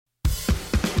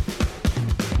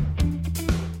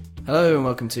Hello and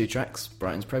welcome to Tracks,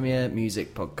 Brighton's premier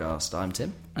music podcast. I'm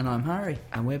Tim. And I'm Harry.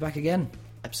 And we're back again.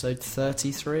 Episode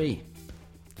 33.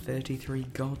 33,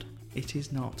 God, it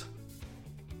is not.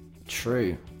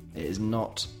 True. It is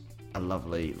not a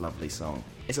lovely, lovely song.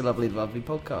 It's a lovely, lovely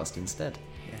podcast instead.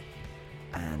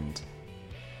 Yeah. And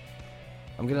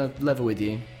I'm going to level with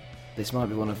you. This might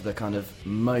be one of the kind of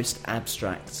most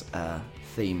abstract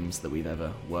themes that we've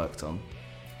ever worked on.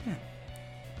 Yeah.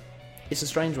 It's a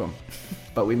strange one,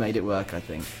 but we made it work, I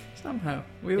think. Somehow.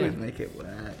 We always make it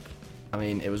work. I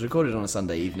mean, it was recorded on a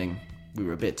Sunday evening. We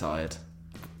were a bit tired.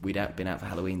 We'd been out for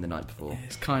Halloween the night before. Yeah,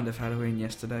 it's kind of Halloween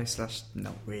yesterday, /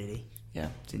 not really. Yeah.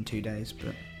 It's in 2 days,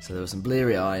 but... So there were some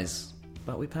bleary eyes,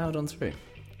 but we powered on through.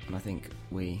 And I think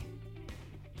we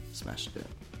smashed it.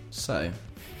 So...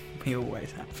 We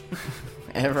always have.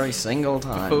 Every single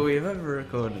time. Before we've ever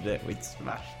recorded it, we'd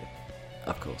smashed it.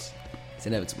 Of course. It's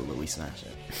inevitable that we smash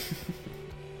it.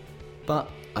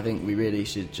 But I think we really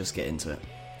should just get into it.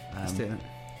 Let's do it.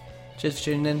 Cheers for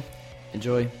tuning in.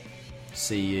 Enjoy.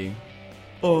 See you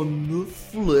on the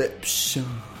flip side.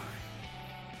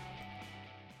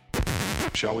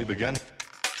 Shall we begin?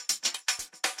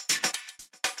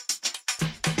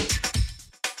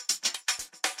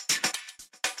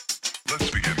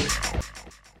 Let's begin now.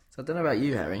 So I don't know about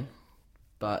you, Harry,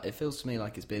 but it feels to me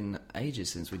like it's been ages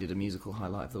since we did a musical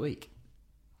highlight of the week.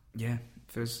 Yeah,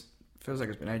 feels like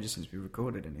it's been ages since we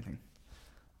recorded anything.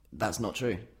 That's not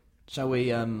true. Shall we,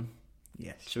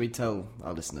 Yes. Shall we tell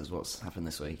our listeners what's happened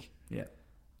this week? Yeah.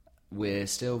 We're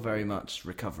still very much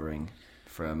recovering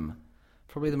from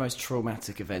probably the most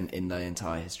traumatic event in the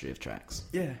entire history of Tracks.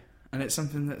 Yeah, and it's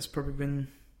something that's probably been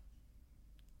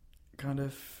kind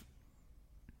of...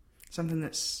 something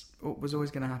that's was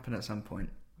always going to happen at some point.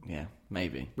 Yeah,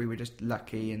 maybe. We were just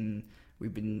lucky and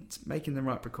we've been making the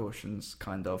right precautions,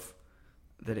 kind of,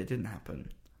 that it didn't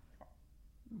happen.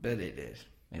 But it did.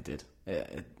 It did.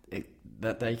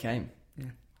 That day came.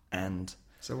 Yeah. And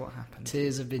so what happened?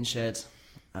 Tears have been shed.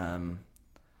 And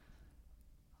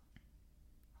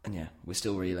yeah, we're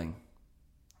still reeling.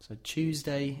 So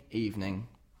Tuesday evening,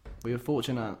 we were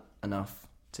fortunate enough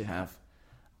to have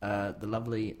the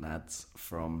lovely lads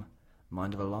from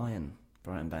Mind of a Lion,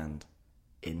 Brighton band,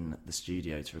 in the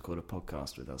studio to record a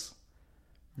podcast with us.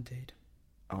 Indeed.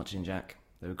 Archie and Jack,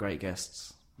 they were great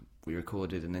guests. We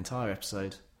recorded an entire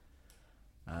episode.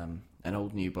 An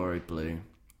Old New Borrowed Blue.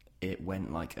 It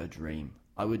went like a dream.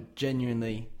 I would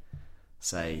genuinely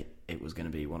say it was going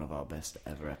to be one of our best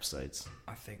ever episodes.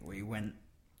 I think we went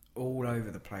all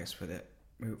over the place with it.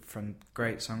 From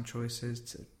great song choices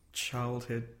to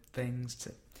childhood things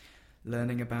to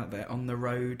learning about their on the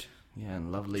road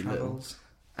and lovely travels.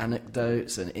 Little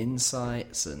anecdotes and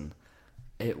insights, and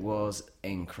it was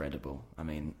incredible. I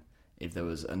mean, if there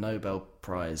was a Nobel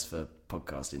Prize for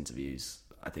podcast interviews,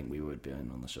 I think we would be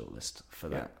on the shortlist for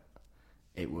that.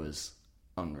 It was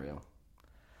unreal.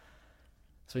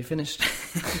 So we finished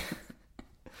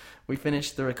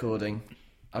the recording.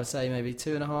 I would say maybe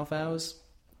 2.5 hours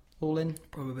all in.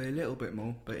 Probably a little bit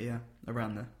more, but yeah,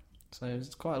 around there. So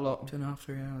it's quite a lot. 2.5,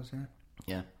 3 hours, yeah.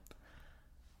 Yeah.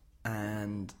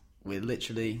 And we've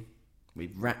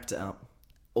wrapped it up.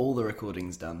 All the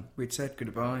recording's done. We'd said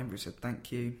goodbye, we said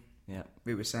thank you. Yeah.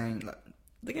 We were saying, like,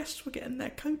 the guests were getting their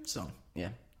coats on. Yeah.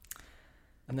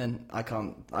 And then I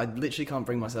literally can't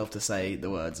bring myself to say the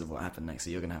words of what happened next, so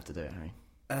you're going to have to do it, Harry.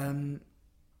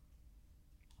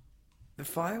 The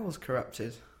file was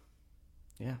corrupted.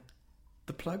 Yeah.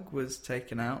 The plug was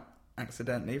taken out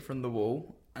accidentally from the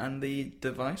wall, and the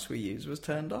device we used was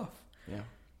turned off. Yeah.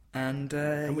 And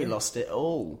we lost it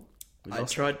all. I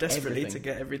tried desperately everything to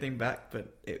get everything back,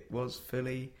 but it was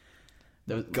fully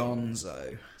there was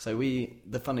gonzo. So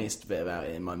the funniest bit about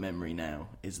it in my memory now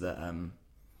is that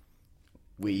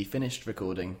we finished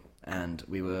recording and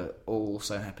we were all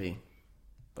so happy.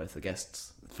 Both the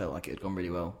guests felt like it had gone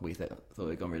really well. We thought it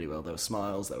had gone really well. There were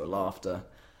smiles, there were laughter,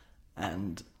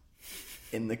 and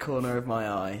in the corner of my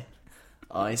eye,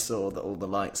 I saw that all the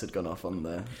lights had gone off on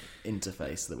the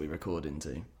interface that we record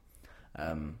into.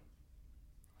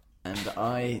 And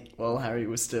while Harry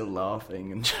was still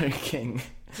laughing and joking,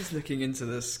 just looking into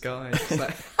the sky, just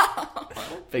like,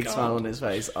 big smile on his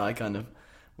face, I kind of,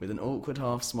 with an awkward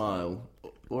half smile,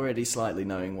 already slightly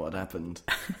knowing what had happened,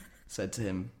 said to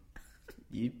him,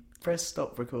 "You pressed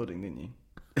stop recording, didn't you?"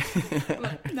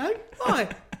 Like, no, why?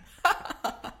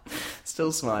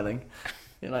 Still smiling.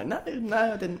 You're like, no,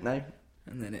 I didn't know.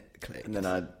 And then it clicked. And then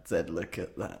I said, "Look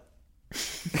at that."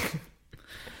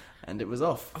 And it was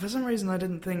off. For some reason I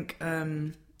didn't think,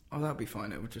 that'll be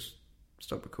fine, it would just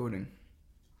stop recording.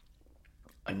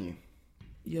 I knew.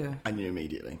 Yeah. I knew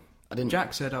immediately. I didn't.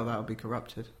 Jack said, that'll be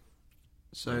corrupted.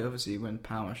 So obviously when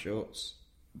power shorts,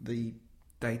 the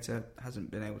data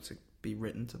hasn't been able to be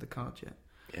written to the card yet.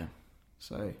 Yeah.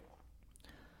 So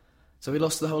we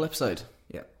lost the whole episode.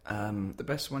 yeah, the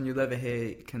best one you'll ever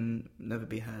hear can never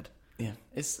be heard. Yeah,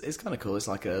 it's kind of cool. It's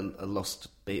like a lost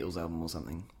Beatles album or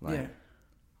something. Like, Yeah,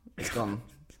 it's gone.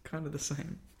 it's kind of the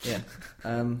same. Yeah.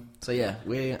 So yeah,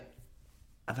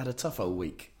 I've had a tough old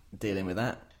week dealing with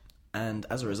that, and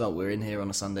as a result, we're in here on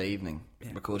a Sunday evening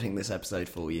recording this episode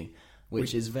for you,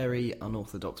 which is very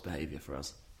unorthodox behaviour for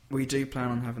us. We do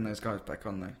plan on having those guys back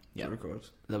on though Yeah. to record.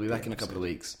 They'll be back in a couple of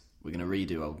weeks. We're going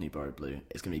to redo Old Newborough Blue.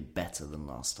 It's going to be better than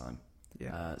last time.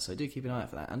 Yeah. So do keep an eye out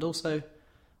for that. And also,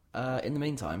 in the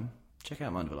meantime, check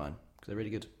out Mind of a Line, because they're really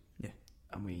good. Yeah.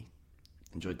 And we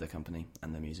enjoyed their company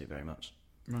and their music very much.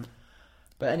 Right.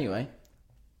 But anyway,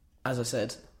 as I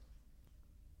said,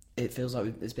 it feels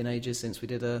like it's been ages since we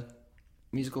did a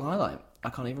musical highlight. I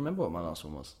can't even remember what my last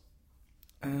one was.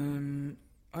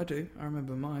 I do. I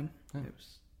remember mine. Oh. It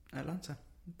was Atlanta.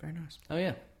 Very nice. Oh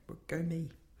yeah, But go me.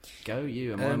 go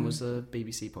you. And mine was a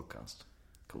BBC podcast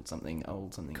called something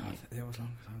old, something God, new. it was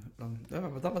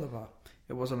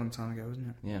It was a long time ago, wasn't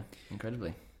it? Yeah,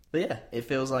 incredibly. But yeah, it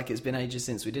feels like it's been ages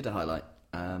since we did a highlight.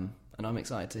 And I'm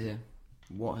excited to hear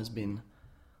what has been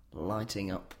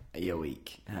lighting up your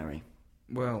week, Harry.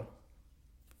 Well,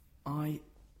 I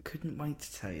couldn't wait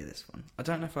to tell you this one. I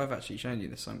don't know if I've actually shown you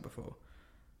this song before.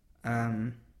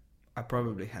 I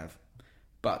probably have,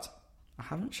 but I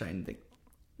haven't shown the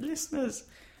listeners.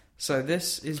 So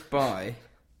this is by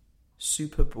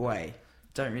Superboy.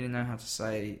 Don't really know how to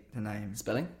say the name.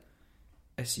 Spelling?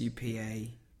 SUPA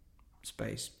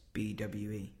space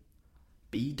BWE.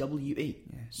 BWE.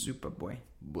 Yeah, Superboy.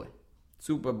 Boy.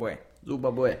 Superboy.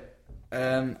 Zuba boy.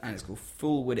 And it's called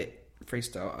Full With It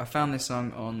Freestyle. I found this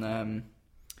song on,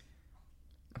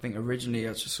 I think originally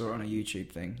I just saw it on a YouTube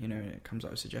thing, you know, and it comes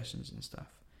up with suggestions and stuff.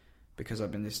 Because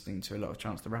I've been listening to a lot of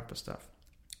Chance the Rapper stuff.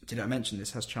 Did I mention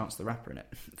this has Chance the Rapper in it?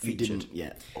 You didn't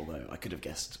yet, although I could have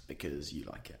guessed because you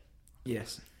like it.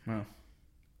 Yes, well.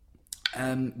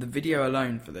 The video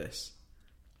alone for this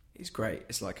is great.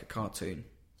 It's like a cartoon.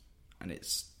 And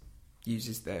it's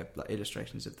uses their like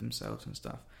illustrations of themselves and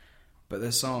stuff. But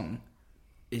the song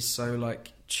is so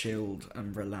like chilled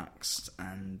and relaxed,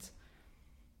 and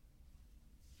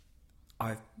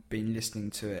I've been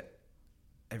listening to it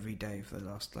every day for the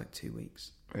last like 2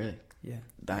 weeks. Really? Yeah.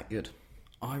 That good?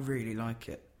 I really like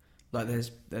it. Like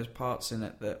there's parts in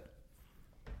it that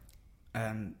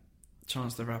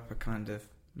Chance the Rapper kind of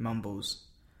mumbles,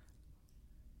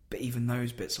 but even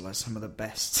those bits are like some of the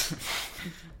best.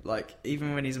 Like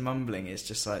even when he's mumbling, it's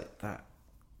just like that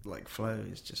like flow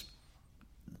is just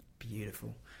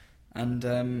beautiful.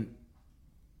 And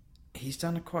he's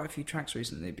done quite a few tracks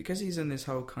recently because he's in this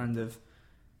whole kind of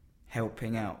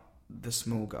helping out the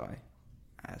small guy,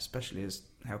 especially as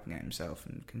helping out himself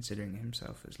and considering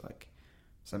himself as like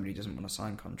somebody who doesn't want to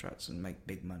sign contracts and make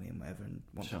big money and whatever and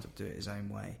wants to do it his own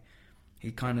way.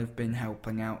 He kind of been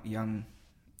helping out young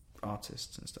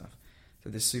artists and stuff. So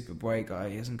this Superboy guy,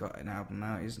 he hasn't got an album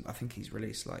out. I think he's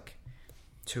released like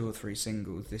 2 or 3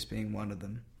 singles, this being one of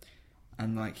them.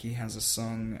 And like he has a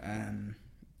song,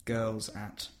 Girls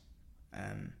At.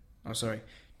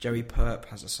 Joey Purp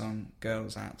has a song,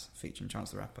 Girls At, featuring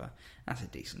Chance the Rapper. That's a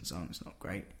decent song. It's not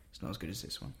great. It's not as good as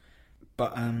this one.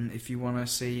 But if you want to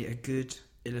see a good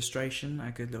illustration, a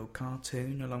good little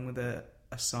cartoon along with a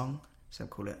song, so I'll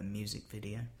call it a music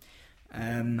video,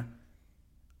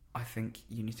 I think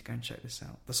you need to go and check this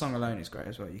out. The song alone is great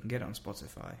as well. You can get it on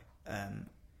Spotify.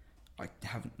 Not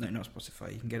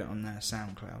Spotify. You can get it on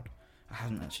SoundCloud. I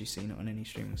haven't actually seen it on any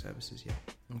streaming services yet.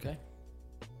 Okay.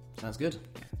 Sounds good.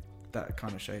 Yeah. That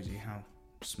kind of shows you how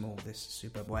small this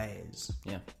Superboy is.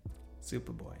 Yeah.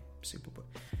 Superboy.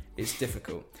 It's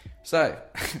difficult. So,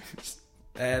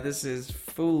 this is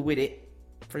Full With It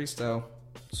Freestyle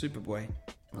Superboy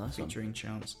Nice one. featuring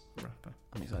Chance the Rapper.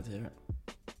 I'm excited to hear it.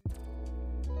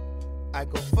 I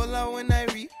go full out when I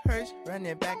rehearse, run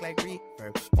it back like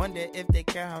reverb. Wonder if they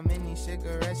care how many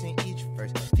cigarettes in each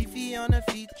verse. Fifi on a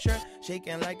feature,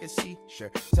 shaking like a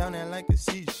sea-shirt, sounding like a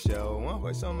seashell. One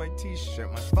horse on my t-shirt.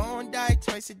 My phone died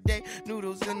twice a day.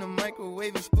 Noodles in the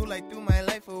microwave. In school I threw my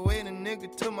life away. The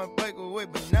nigga took my bike away,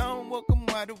 but now I'm woke, I'm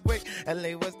wide awake.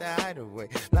 LA was the hideaway.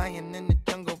 Lying in the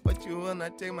jungle, but you will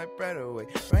not take my breath away.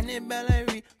 Run it back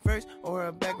like reverse, or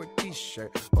a backward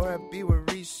t-shirt, or a B with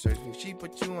research. If she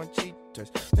put you on cheat. Tuck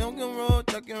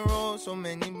and roll, so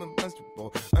many but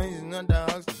basketball. I ain't not the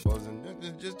Huxtables, and this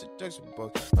is just a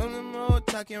juxtapose. Tuck and roll,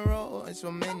 tuck and roll, and so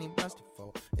many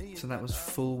basketball. So that was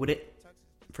Full With It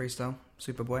Freestyle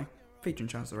Superboy featuring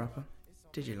Chance the Rapper.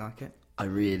 Did you like it? I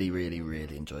really, really,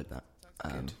 really enjoyed that.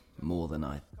 Good. more than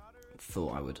I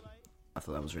thought I would. I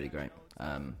thought that was really great.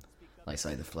 Like I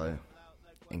say, the flow,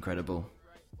 incredible.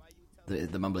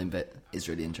 The mumbling bit is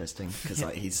really interesting because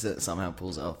like he somehow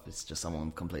pulls it off. It's just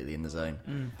someone completely in the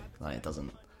zone. Like it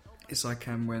doesn't. It's like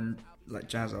when like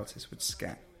jazz artists would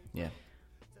scat. Yeah,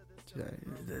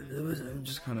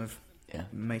 Just kind of yeah,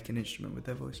 make an instrument with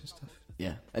their voice and stuff.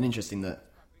 yeah. And interesting that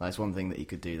like, it's one thing that he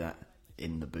could do that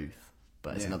in the booth,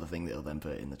 but it's Yeah. another thing that he'll then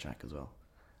put in the track as well.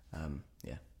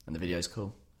 Yeah, and the video's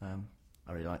cool. I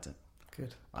really liked it.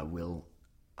 Good. I will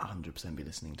 100% be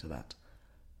listening to that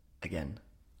again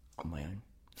on my own.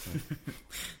 So,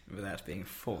 Without being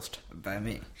forced by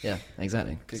me. yeah,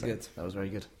 exactly. Good. That was very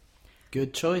good.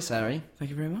 Good choice, Harry.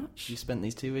 Thank you very much. You spent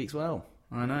these 2 weeks well.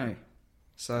 I know.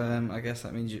 So I guess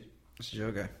that means it's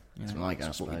your go. It's my go, I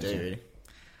That's what we suppose, do. yeah. Really.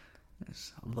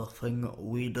 It's the thing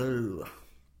we do.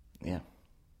 Yeah.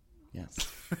 Yes.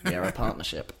 We are a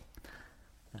partnership.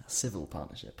 A civil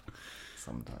partnership.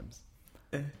 Sometimes.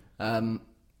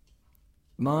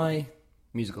 My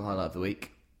musical highlight of the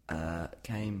week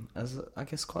came, as I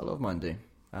guess quite a lot of mine do,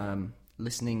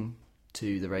 listening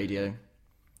to the radio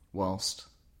whilst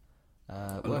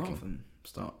A lot working. of them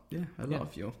start. Yeah, a lot Yeah.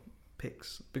 of your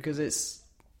picks. Because it's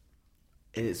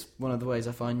one of the ways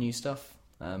I find new stuff.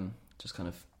 Just kind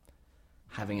of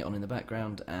having it on in the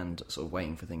background and sort of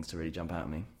waiting for things to really jump out at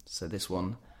me. So this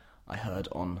one I heard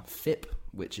on FIP,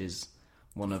 which is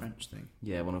one of French thing.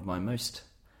 one of my most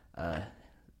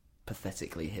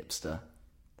pathetically hipster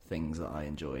things that I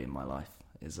enjoy in my life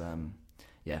is a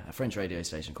French radio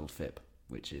station called FIP,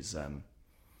 which is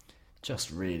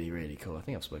just really, really cool. I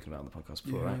think I've spoken about it on the podcast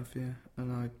before, right? Yeah,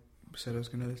 and I said I was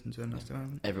going to listen to it and I still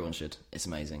haven't. Everyone should. It's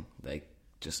amazing. They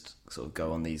just sort of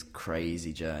go on these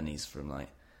crazy journeys from like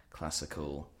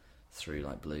classical through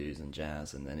like blues and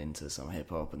jazz and then into some hip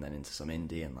hop and then into some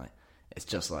indie, and like it's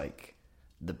just like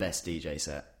the best DJ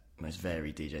set, most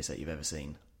varied DJ set you've ever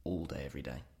seen all day, every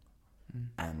day.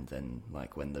 And then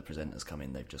like when the presenters come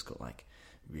in, they've just got like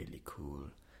really cool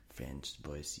French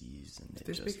voices and Do they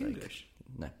they just speak like, English?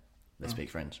 No, they Oh. speak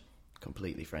French,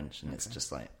 completely French, and it's Okay.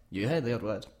 just like you hear the odd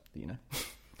word, you know.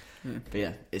 Yeah. But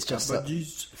yeah, it's just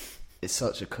it's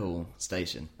such a cool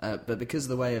station. But because of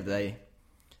the way of they,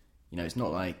 you know, it's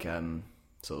not like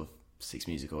sort of Six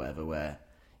Music or whatever, where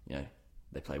you know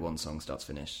they play one song start to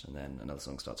finish and then another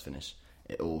song start to finish.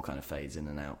 It all kind of fades in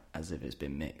and out as if it's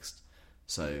been mixed.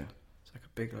 So It's like a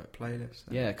big like playlist.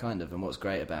 then. yeah, kind of. And what's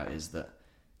great about it is that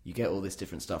you get all this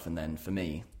different stuff, and then for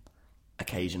me,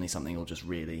 occasionally something will just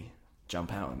really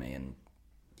jump out at me, and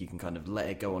you can kind of let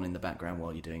it go on in the background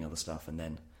while you're doing other stuff, and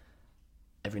then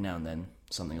every now and then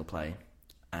something will play,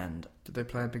 and Did they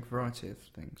play a big variety of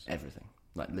things? everything,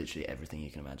 like literally everything you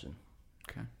can imagine,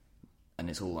 Okay. and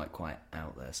it's all like quite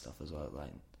out there stuff as well.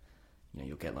 Like, you know,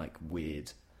 you'll get like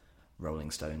weird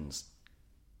Rolling Stones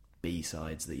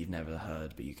B-sides that you've never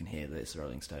heard, but you can hear that it's the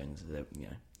Rolling Stones. You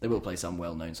know, they will play some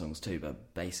well-known songs too,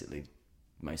 but basically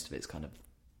most of it's kind of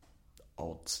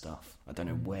odd stuff. I don't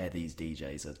know where these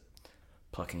DJs are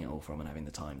plucking it all from and having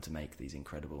the time to make these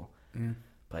incredible Yeah.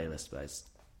 playlists, but it's,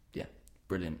 yeah,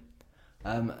 brilliant.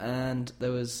 And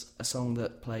there was a song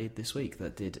that played this week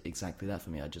that did exactly that for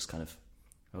me. I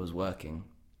was working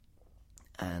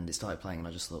and it started playing and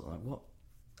I just thought, like, what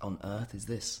on earth is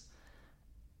this?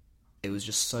 It was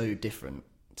just so different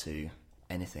to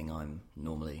anything I'm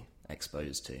normally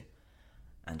exposed to,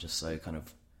 and just so kind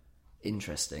of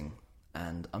interesting.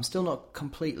 And I'm still not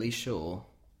completely sure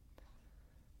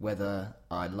whether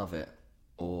I love it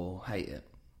or hate it,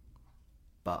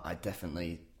 but it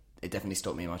definitely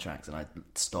stopped me in my tracks, and I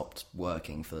stopped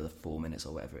working for the 4 minutes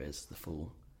or whatever it is, the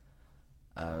full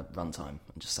runtime,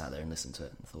 and just sat there and listened to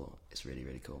it and thought it's really,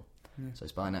 really cool. Yeah. So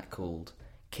it's by an act called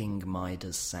King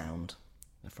Midas Sound.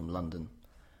 They're from London.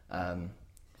 On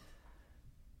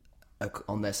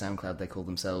their SoundCloud, they call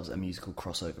themselves a musical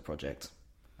crossover project,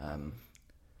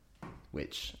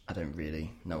 which I don't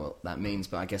really know what that means,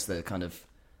 but I guess they're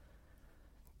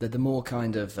the more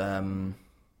kind of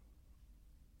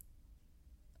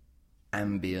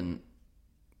ambient,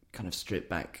 kind of stripped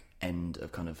back end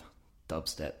of kind of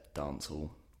dubstep, dancehall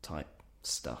type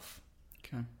stuff,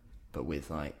 Okay. but with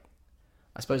like,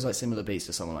 I suppose like similar beats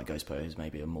to someone like Ghost Poet, who's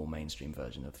maybe a more mainstream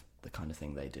version of the kind of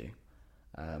thing they do.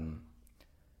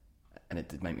 And it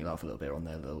did make me laugh a little bit on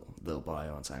their little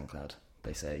bio on SoundCloud.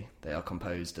 They say they are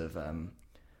composed of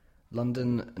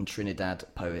London and Trinidad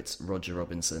poets Roger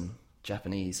Robinson,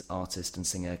 Japanese artist and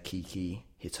singer Kiki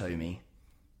Hitomi,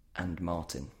 and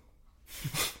Martin.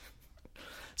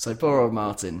 So poor old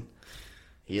Martin.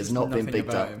 He has Just not been nothing bigged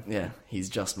about up. him. Yeah, he's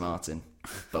just Martin.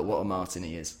 But what a Martin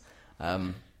he is.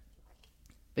 But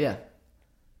yeah,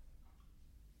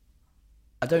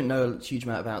 I don't know a huge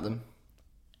amount about them.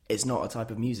 It's not a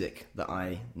type of music that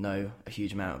I know a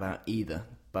huge amount about either,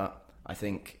 but I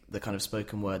think the kind of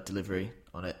spoken word delivery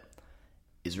on it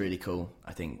is really cool.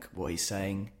 I think what he's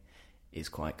saying is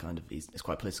quite it's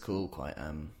quite political, quite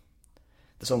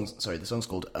the song's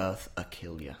called Earth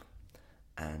Achillia,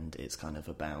 and it's kind of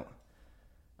about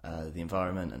the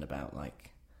environment and about like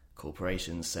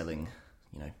corporations selling,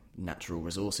 natural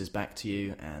resources back to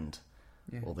you and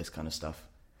all this kind of stuff.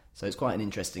 So it's quite an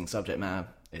interesting subject matter.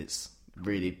 It's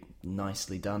really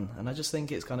nicely done, and I just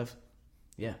think it's kind of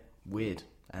weird,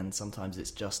 and sometimes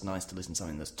it's just nice to listen to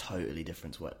something that's totally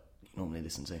different to what you normally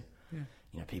listen to.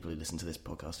 People who listen to this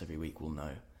podcast every week will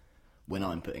know when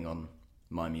I'm putting on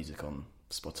my music on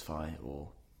Spotify or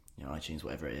iTunes,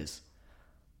 whatever it is,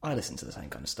 I listen to the same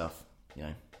kind of stuff.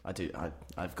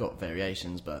 I've got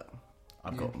variations, but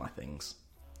I've got my things.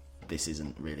 This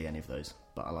isn't really any of those,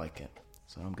 but I like it,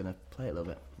 so I'm gonna play it a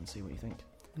little bit and see what you think.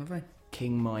 Lovely.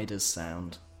 King Midas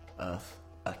Sound, Earth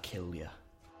Achillia.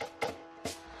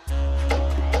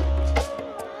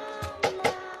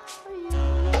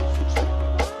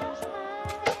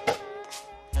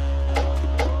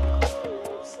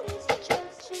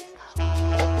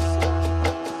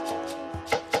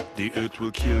 The earth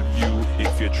will kill you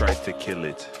if you try to kill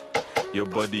it. Your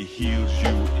body heals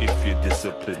you if you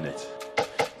discipline it.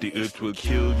 The earth will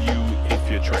kill you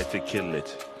if you try to kill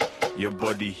it. Your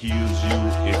body heals you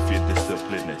if you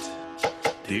discipline it.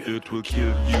 The earth will kill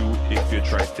you if you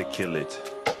try to kill it.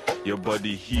 Your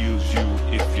body heals you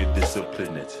if you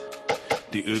discipline it.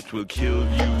 The earth will kill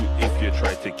you if you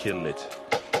try to kill it.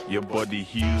 Your body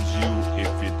heals you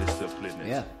if you discipline it.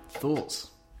 Yeah,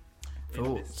 thoughts.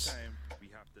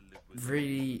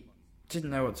 Really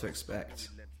didn't know what to expect.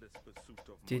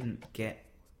 Didn't get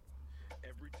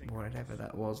whatever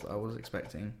that was that I was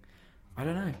expecting. I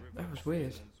don't know. That was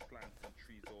weird.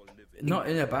 Not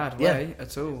in a bad way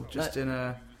at all. Just in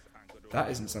a...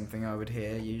 That isn't something I would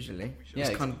hear usually.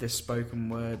 It's kind of this spoken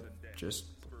word, just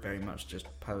very much just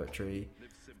poetry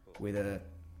with a...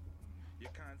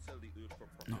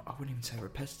 I wouldn't even say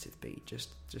repetitive beat.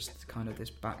 Just kind of this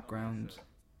background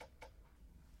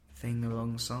thing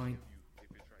alongside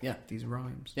these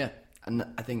rhymes. Yeah, and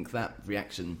I think that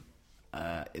reaction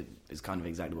is kind of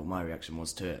exactly what my reaction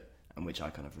was to it, and which I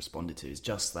kind of responded to, is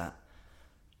just that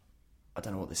I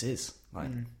don't know what this is.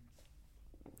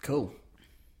 Cool.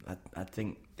 I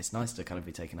think it's nice to kind of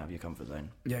be taken out of your comfort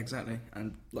zone. Yeah, exactly.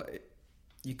 And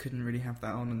you couldn't really have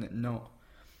that on and it not.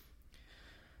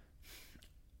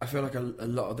 I feel like a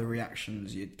lot of the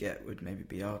reactions you'd get would maybe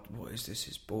be, "Oh, what is this?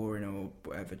 It's boring," or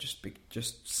whatever.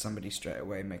 Just somebody straight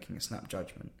away making a snap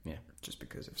judgment. Yeah. Just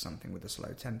because of something with a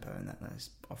slow tempo, and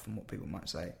that's often what people might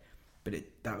say. But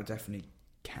that would definitely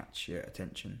catch your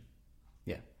attention.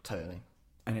 Yeah, totally.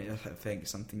 And I think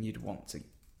it's something you'd want to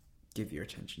give your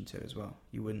attention to as well.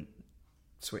 You wouldn't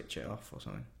switch it off or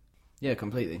something. Yeah,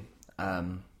 completely.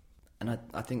 And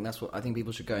I think that's what I think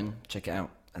people should go and check it out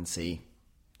and see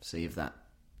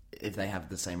if they have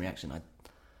the same reaction.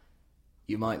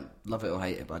 You might love it or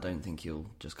hate it, but I don't think you'll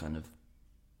just kind of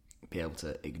be able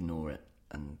to ignore it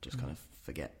and just kind of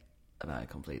forget about it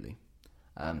completely.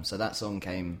 So that song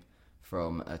came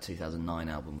from a 2009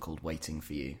 album called Waiting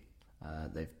For You.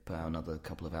 They've put out another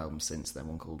couple of albums since then,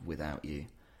 one called Without You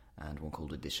and one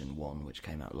called Edition 1, which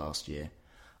came out last year.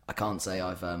 I can't say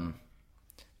I've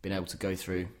been able to go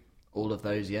through all of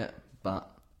those yet, but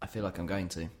I feel like I'm going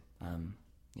to.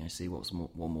 See what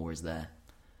more is there.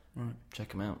 Right. Check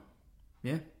them out.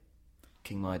 Yeah.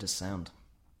 King Midas Sound.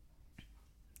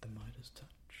 The Midas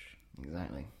touch.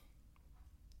 Exactly.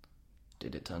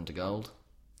 Did it turn to gold?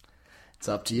 It's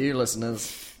up to you,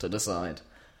 listeners, to decide.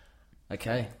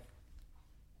 Okay. A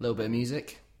little bit of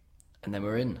music, and then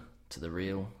we're in to the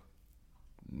real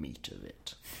meat of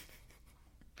it.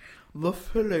 The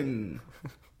filling.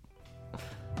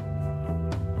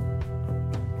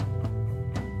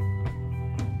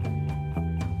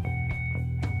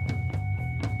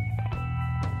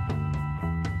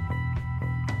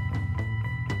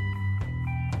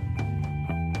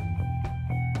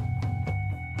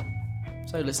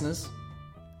 So, listeners,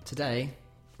 today,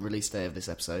 release day of this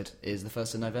episode, is the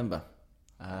 1st of November.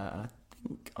 I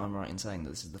think I'm right in saying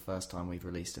that this is the first time we've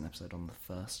released an episode on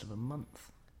the 1st of a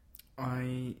month.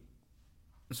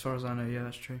 As far as I know, yeah,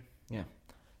 that's true. Yeah.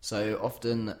 So,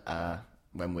 often,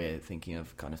 when we're thinking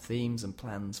of kind of themes and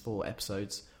plans for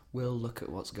episodes, we'll look at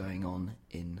what's going on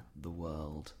in the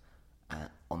world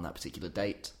on that particular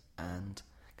date and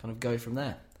kind of go from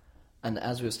there. And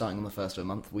as we were starting on the 1st of a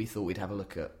month, we thought we'd have a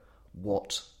look at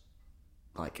what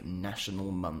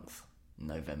national month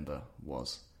November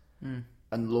was.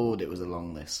 And Lord, it was a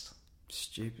long list.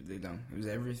 Stupidly long. It was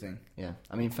everything. Yeah.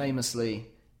 I mean, famously,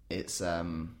 it's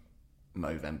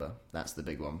Movember. That's the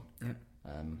big one. Yeah.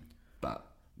 But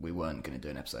we weren't going to do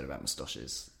an episode about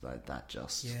moustaches. Like, that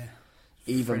just, Yeah.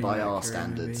 even Freddie by our Mercury,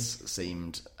 standards,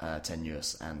 seemed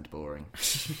tenuous and boring.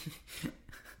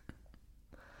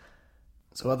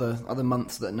 So other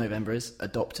months that November is: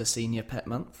 Adopt a Senior Pet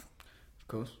Month, Of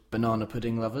course. Banana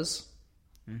Pudding Lovers,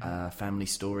 Family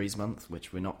Stories Month,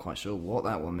 which we're not quite sure what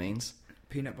that one means.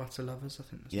 Peanut butter lovers, I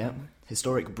think. That's Yeah. one.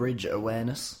 Historic Bridge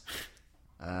Awareness,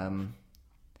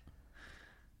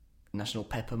 National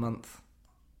Pepper Month,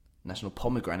 National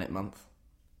Pomegranate Month,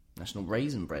 National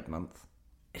Raisin Bread Month,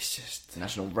 It's just.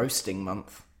 National Roasting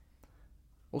Month,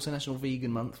 also National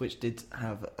Vegan Month, which did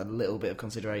have a little bit of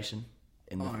consideration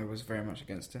in the... I was very much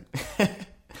against it.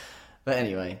 But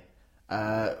anyway,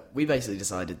 we basically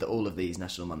decided that all of these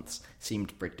national months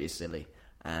seemed pretty silly,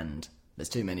 and there's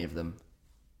too many of them,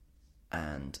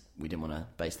 and we didn't want to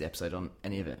base the episode on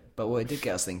any of it. But what it did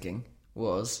get us thinking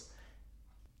was,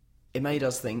 it made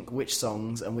us think which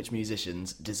songs and which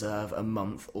musicians deserve a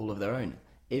month all of their own.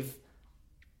 If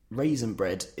Raisin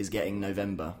Bread is getting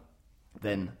November,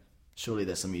 then surely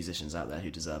there's some musicians out there who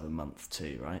deserve a month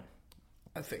too, right?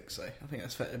 I think so. I think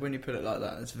that's fair. When you put it like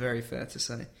that, it's very fair to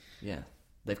say. Yeah.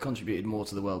 They've contributed more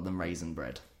to the world than Raisin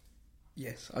Bread.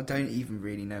 Yes. I don't even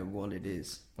really know what it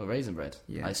is. Well, Raisin Bread.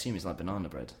 Yeah. I assume it's like banana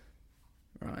bread,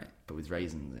 Right. but with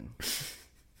raisins in.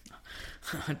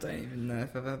 I don't even know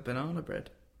if I've had banana bread.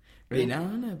 Really?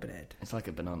 Banana bread. It's like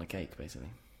a banana cake, basically.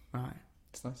 Right.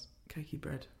 It's nice. Cakey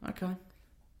bread. Okay.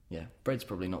 Yeah. Bread's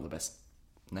probably not the best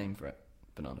name for it.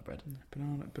 Banana bread.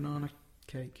 Banana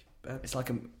cake. It's like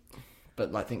a...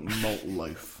 But like, think malt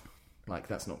loaf. Like,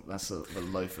 that's the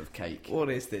loaf of cake. What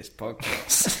is this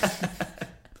podcast?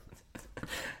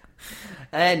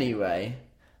 Anyway,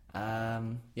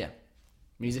 yeah.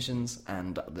 Musicians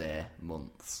and their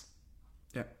months.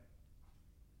 Yeah.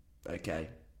 Okay.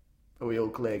 Are we all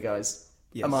clear, guys?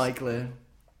 Yes. Am I clear?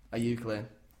 Are you clear?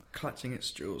 Clutching at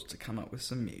straws to come up with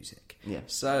some music. Yeah.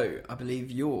 So, I believe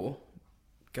you're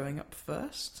going up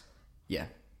first? Yeah.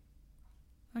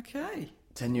 Okay.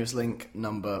 Tenuous link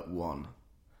number 1.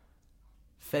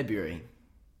 February.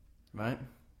 Right?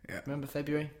 Yeah. Remember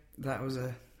February? That was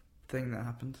a thing that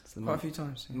happened the quite month- a few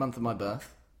times. Yeah. Month of my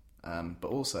birth. But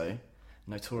also,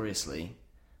 notoriously,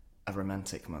 a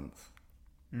romantic month.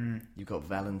 You've got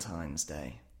Valentine's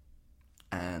Day.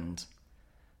 And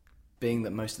being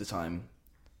that most of the time,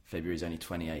 February is only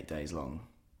 28 days long,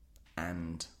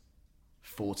 and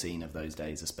 14 of those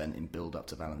days are spent in build-up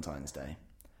to Valentine's Day,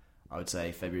 I would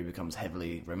say February becomes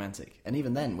heavily romantic. And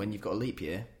even then, when you've got a leap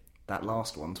year, that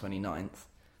last one, 29th,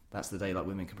 that's the day like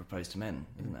women can propose to men,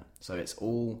 isn't it? So it's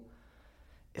all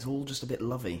just a bit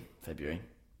lovey, February.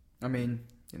 I mean,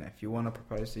 you know, if you want to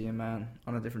propose to your man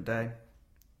on a different day,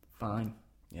 fine.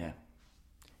 Yeah.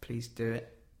 Please do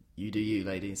it. You do you,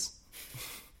 ladies.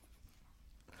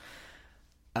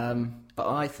 But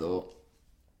I thought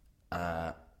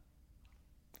I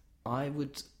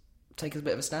would take a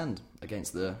bit of a stand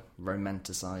against the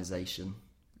romanticisation,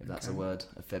 if that's a Okay. word,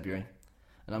 of February.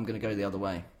 And I'm going to go the other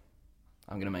way.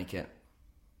 I'm going to make it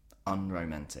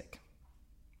unromantic.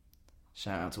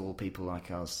 Shout out to all people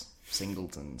like us,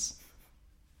 singletons.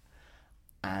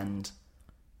 And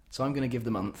so I'm going to give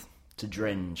the month to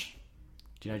Drenge.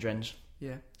 Do you know Drenge?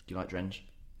 Yeah. Do you like Drenge?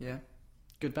 Yeah.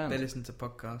 Good band. They listen to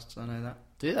podcasts, I know that.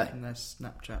 Do they? From their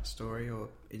Snapchat story or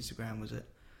Instagram, was it?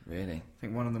 Really? I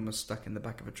think one of them was stuck in the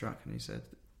back of a truck and he said,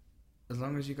 as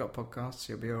long as you got podcasts,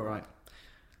 you'll be alright.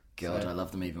 God, So- I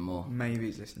love them even more. Maybe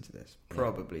he's listened to this. Yeah.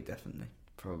 Probably, definitely.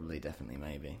 Probably, definitely,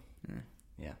 maybe. Yeah.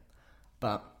 Yeah.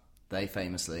 But they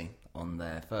famously, on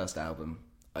their first album,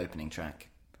 opening track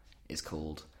is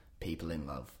called People in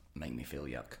Love Make Me Feel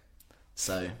Yuck.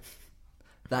 So,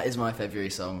 that is my February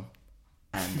song.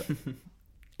 And,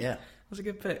 yeah, That's a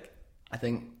good pick. I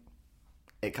think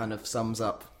it kind of sums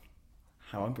up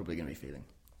how I'm probably going to be feeling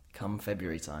come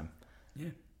February time.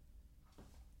 Yeah.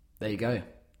 There you go.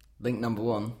 Link number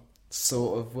 1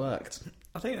 sort of worked.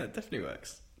 I think that definitely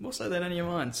works. More so than any of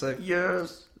mine, so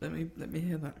Yes. let me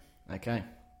hear that. Okay,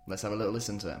 let's have a little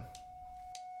listen to it.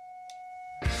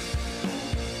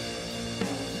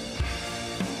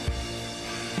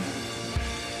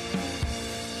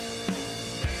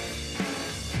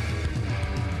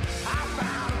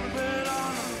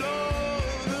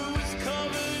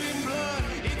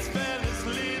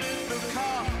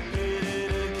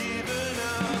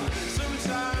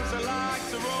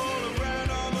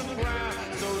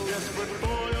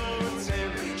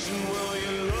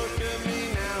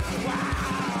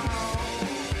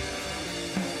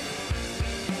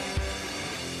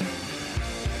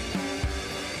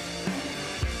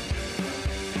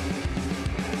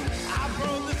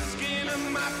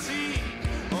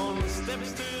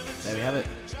 we have it.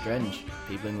 Drenge,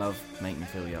 People in Love, Make Me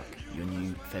Feel Yuck, your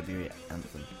new February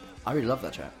anthem. I really love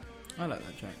that track. I like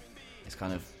that track. It's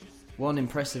kind of one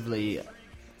impressively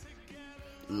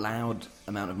loud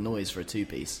amount of noise for a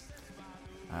two-piece,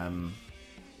 and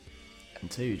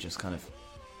two, just kind of,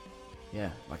 yeah,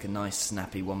 like a nice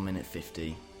snappy 1 minute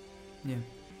 50. Yeah.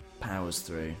 Powers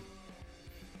through.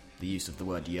 The use of the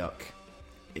word yuck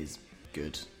is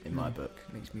good in my book.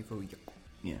 Makes me feel yuck.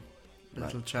 Yeah. A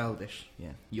little childish. Yeah.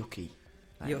 Yucky.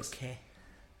 that is. Yucky.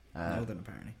 Uh, Northern,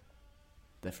 apparently.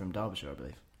 They're from Derbyshire, I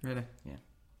believe. Really?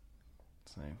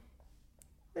 So,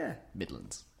 Yeah.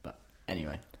 Midlands. But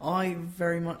anyway. I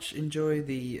very much enjoy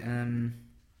the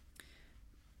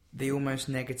almost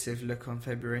negative look on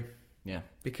February, Yeah.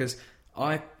 because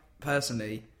I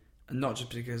personally, and not just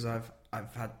because I've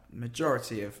had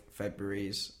majority of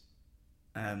February's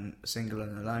single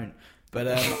and alone, but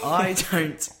I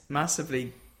don't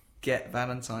massively get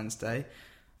Valentine's Day,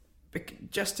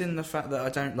 just in the fact that I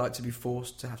don't like to be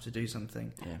forced to have to do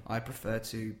something. Yeah. I prefer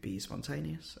to be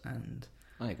spontaneous and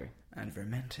I agree.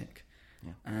 romantic,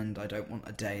 Yeah. and I don't want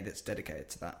a day that's dedicated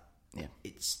to that. Yeah.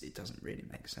 It doesn't really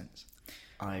make sense.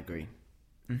 I agree.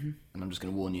 Mm-hmm. And I'm just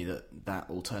going to warn you that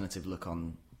alternative look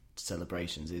on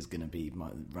celebrations is going to be my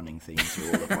running theme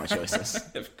through all of my choices.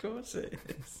 Of course it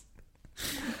is.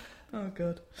 Oh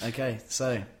god. Okay,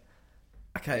 so.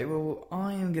 Okay, well,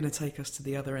 I am going to take us to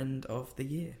the other end of the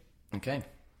year. Okay.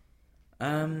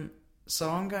 So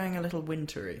I'm going a little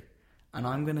wintry, and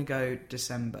I'm going to go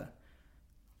December.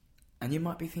 And you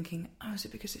might be thinking, oh, is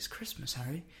it because it's Christmas,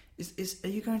 Harry? Are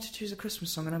you going to choose a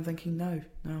Christmas song? And I'm thinking, no,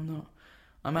 I'm not.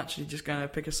 I'm actually just going to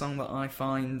pick a song that I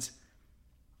find,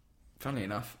 funnily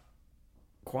enough,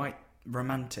 quite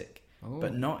romantic,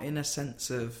 but not in a sense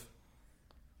of...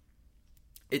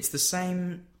 It's the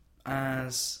same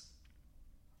as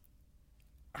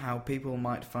how people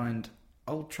might find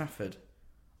Old Trafford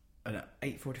at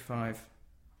 7:45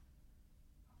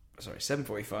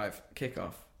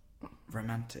 kickoff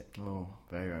romantic, Oh,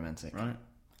 very romantic. right?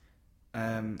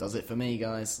 Does it for me,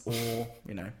 guys. Or,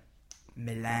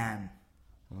 Milan.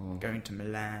 Oh, Going to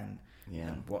Milan yeah.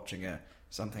 and watching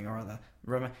something or other.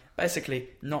 Basically,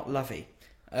 not lovey.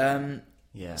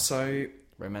 Yeah. So,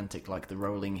 Romantic like the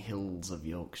rolling hills of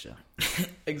Yorkshire.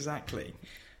 exactly.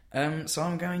 So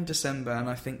I'm going December, and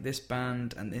I think this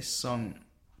band and this song,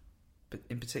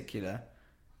 in particular,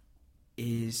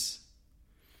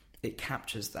 it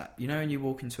captures that. You know, when you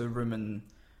walk into a room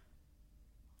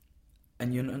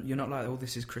and you're not like, oh,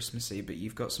 this is Christmassy, but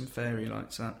you've got some fairy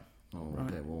lights up. Oh, Right.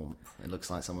 a bit warm. It looks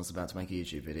like someone's about to make a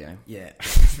YouTube video. Yeah,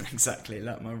 exactly.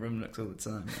 Like my room looks all the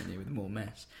time, only with more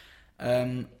mess.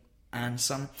 And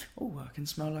some, I can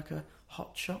smell like a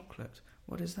hot chocolate.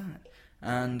 What is that?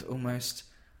 And almost,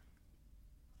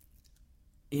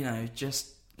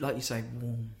 just like you say,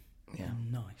 warm. Yeah.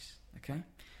 And nice. Okay.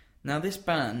 Now this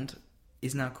band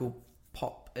is now called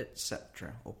Pop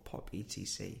Etc. or Pop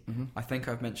ETC. Mm-hmm. I think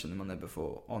I've mentioned them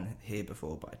on here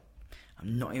before, but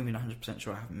I'm not even 100%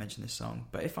 sure I haven't mentioned this song.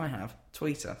 But if I have,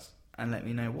 tweet us and let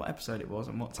me know what episode it was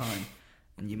and what time,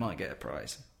 and you might get a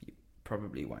prize. You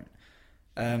probably won't.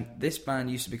 This band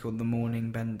used to be called the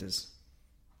Morning Benders.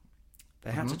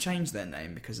 They had to change their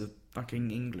name because of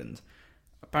fucking England.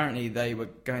 Apparently they were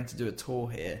going to do a tour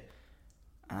here,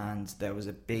 and there was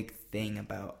a big thing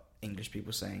about English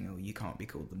people saying, oh, you can't be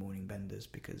called the Morning Benders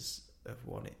because of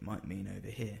what it might mean over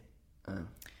here. Oh.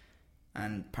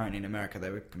 And apparently in America they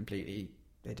were completely...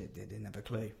 They didn't have a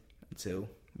clue until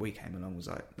we came along and was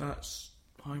like, that's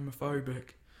homophobic.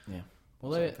 Yeah.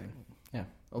 Although, Something.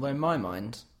 although in my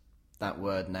mind, that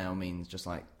word now means just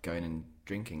like going and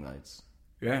drinking loads.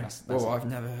 Yeah. That's I've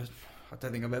never heard... I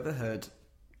don't think I've ever heard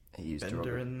It used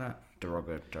bender in that.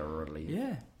 derogatorily.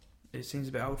 Yeah. It seems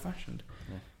a bit old-fashioned.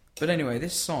 Yeah. But anyway,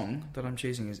 this song that I'm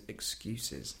choosing is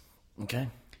Excuses. Okay.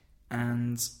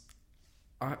 And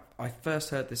I first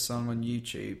heard this song on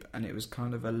YouTube, and it was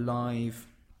kind of a live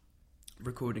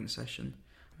recording session.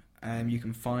 You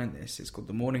can find this. It's called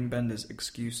The Morning Benders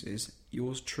Excuses,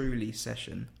 Yours Truly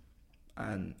Session.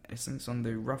 And it's on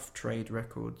the Rough Trade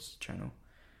Records channel.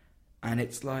 And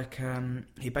it's like,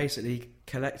 he basically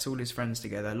collects all his friends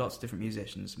together, lots of different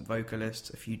musicians, some vocalists,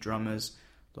 a few drummers,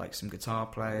 like some guitar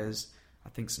players, I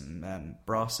think some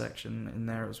brass section in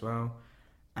there as well.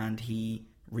 And he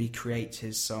recreates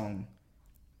his song,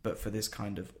 but for this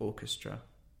kind of orchestra,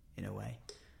 in a way.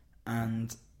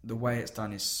 And the way it's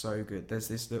done is so good. There's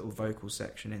this little vocal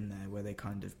section in there where they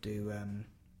kind of do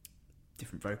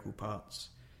different vocal parts.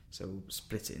 So we'll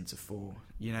split it into 4.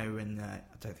 You know, I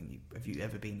don't think have you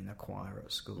ever been in a choir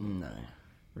at school? No.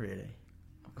 Really?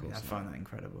 Of course I find that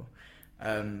incredible.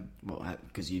 Well,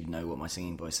 because you know what my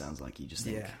singing voice sounds like, you just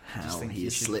think Yeah, I how just think he you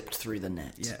has should- slipped through the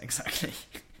net. Yeah, exactly.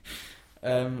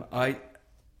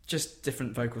 Just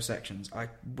different vocal sections. I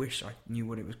wish I knew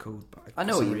what it was called, but I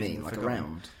know for what some you reason mean, I've like a forgotten.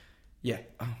 round. Yeah.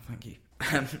 Oh, thank you.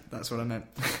 That's what I meant.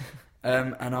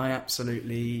 And I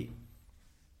absolutely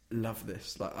love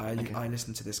this. Like I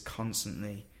listen to this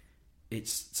constantly.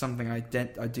 It's something I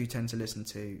do tend to listen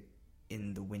to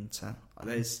in the winter.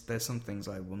 There's some things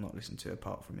I will not listen to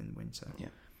apart from in the winter. Yeah.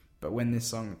 But when this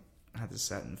song has a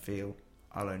certain feel,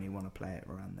 I'll only want to play it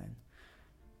around then.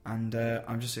 And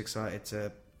I'm just excited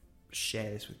to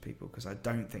share this with people because I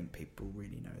don't think people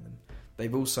really know them.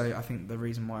 They've also, I think the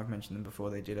reason why I've mentioned them before,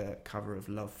 they did a cover of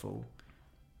Loveful,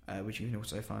 which you can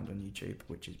also find on YouTube,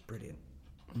 which is brilliant.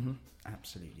 Mm-hmm.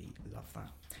 Absolutely love that.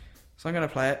 So I'm going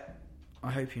to play it.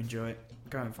 I hope you enjoy it.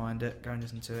 Go and find it. Go and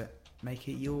listen to it. Make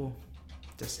it your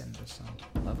December song.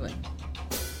 Lovely.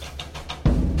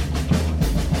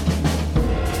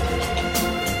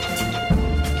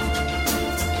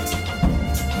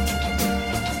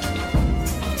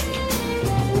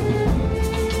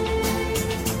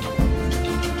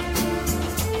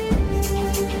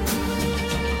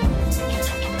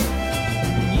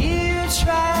 You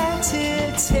try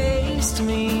to taste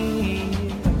me,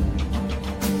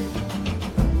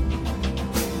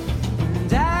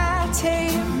 and I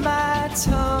take my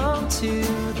tongue to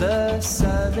the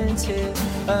southern tip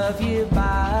of your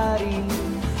body,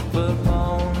 but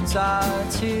bones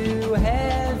are too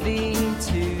heavy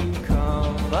to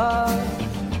come up,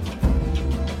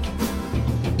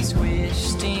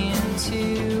 squished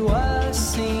into a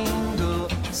single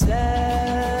cell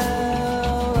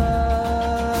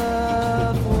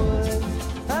of wood.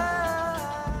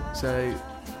 So,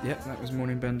 yep, that was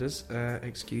Morning Benders.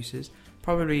 Excuses.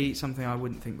 Probably something I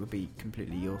wouldn't think would be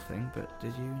completely your thing, but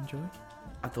did you enjoy?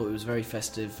 I thought it was very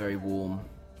festive, very warm.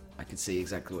 I could see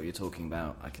exactly what you're talking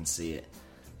about. I can see it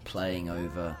playing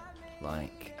over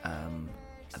like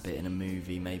a bit in a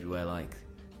movie, maybe where like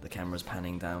the camera's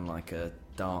panning down like a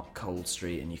dark, cold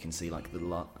street, and you can see like the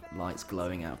lights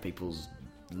glowing out of people's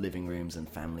living rooms, and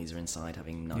families are inside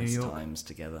having nice York. times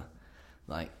together.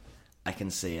 Like, I can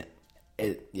see it.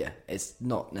 It's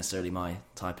not necessarily my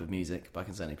type of music, but I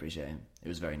can certainly appreciate it. It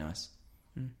was very nice.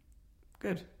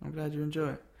 Good. I'm glad you enjoy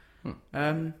it.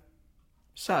 Hmm.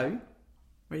 So,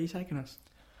 where are you taking us?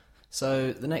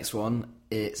 So the next one,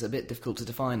 it's a bit difficult to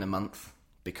define a month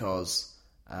because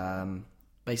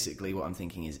basically what I'm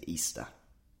thinking is Easter.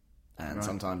 And Right.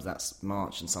 sometimes that's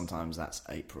March and sometimes that's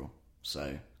April.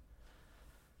 So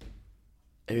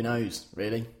who knows,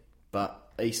 really?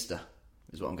 But Easter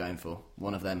is what I'm going for.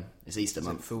 One of them is Easter Is it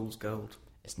month. Fool's Gold?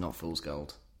 It's not Fool's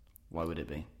Gold. Why would it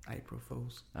be? April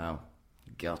Fools. Oh,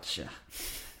 gotcha.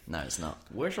 No, it's not.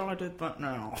 Wish I did that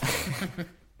now.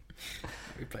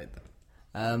 We played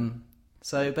that.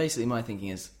 So basically my thinking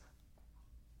is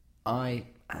I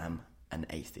am an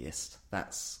atheist.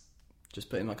 That's just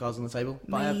putting my cards on the table.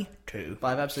 But too. I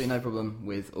have absolutely no problem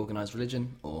with organised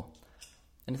religion or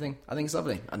anything. I think it's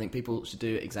lovely. I think people should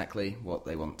do exactly what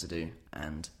they want to do,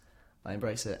 and I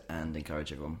embrace it and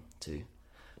encourage everyone to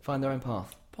find their own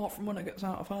path. Apart from when it gets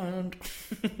out of hand.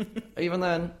 Even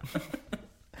then.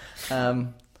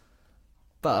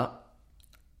 But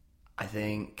I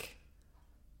think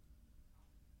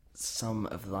some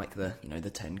of like the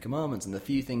Ten Commandments and the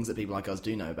few things that people like us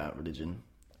do know about religion,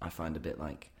 I find a bit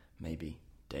like maybe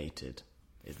dated.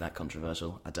 Is that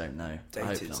controversial? I don't know. I hope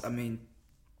Dated. not. I mean,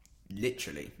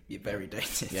 literally, you're very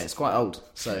dated. Yeah, it's quite old.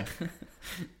 So,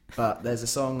 but there's a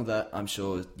song that I'm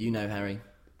sure you know, Harry,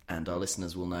 and our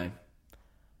listeners will know,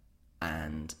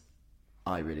 and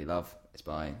I really love. It's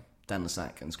by Dan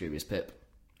Lassac and Scroobius Pip.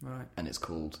 Right. And it's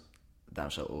called Thou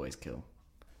Shalt Always Kill.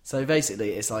 So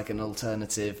basically it's like an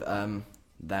alternative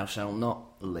Thou Shalt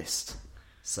Not list.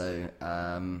 So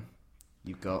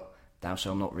you've got Thou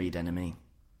Shalt Not Read Enemy,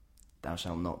 Thou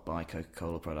Shalt Not Buy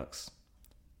Coca-Cola products,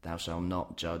 Thou Shalt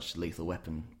Not Judge Lethal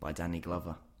Weapon by Danny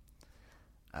Glover,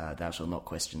 Thou Shalt Not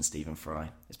Question Stephen Fry.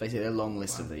 It's basically a long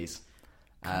list of these.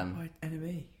 By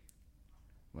enemy.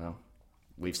 Well,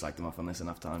 we've slagged them off on this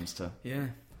enough times to... Yeah.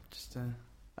 Just.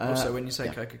 Also, when you say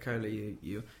yeah. Coca-Cola,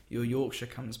 your Yorkshire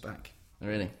comes back.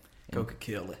 Really?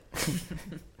 Coca-Cola.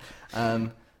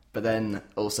 But then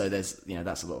also there's,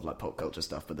 that's a lot of like pop culture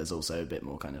stuff, but there's also a bit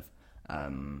more kind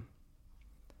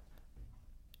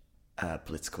of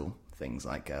political things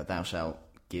like thou shalt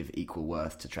give equal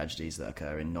worth to tragedies that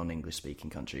occur in non-English speaking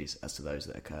countries as to those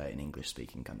that occur in English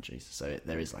speaking countries. So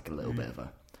there is like a little bit of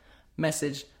a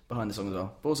message behind the song as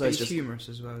well. But also It's it's just humorous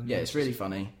as well. yeah, it's really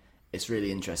funny. It's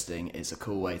really interesting. It's a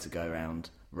cool way to go around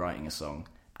writing a song,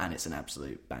 and it's an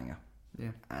absolute banger.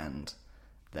 Yeah. And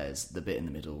there's the bit in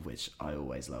the middle, which I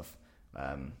always love,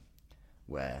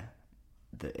 where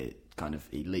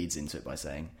he leads into it by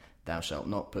saying, "Thou shalt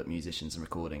not put musicians and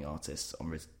recording artists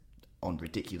on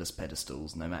ridiculous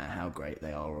pedestals, no matter how great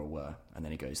they are or were." And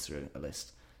then he goes through a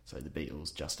list. So the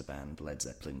Beatles, just a band. Led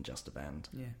Zeppelin, just a band.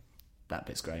 Yeah. That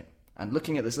bit's great. And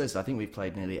looking at this list, I think we've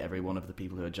played nearly every one of the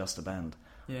people who are just a band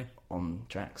on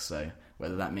tracks. So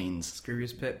whether that means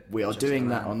Scroobius Pip. we are just doing a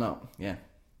that band. or not, yeah.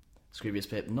 Scroobius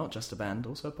Pip, not just a band,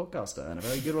 also a podcaster, and a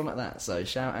very good one at that. So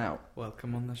shout out,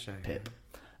 Welcome on the show, Pip.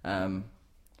 But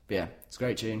yeah, it's a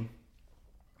great tune,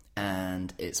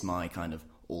 and it's my kind of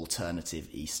alternative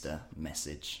Easter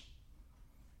message,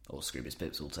 or Scroobius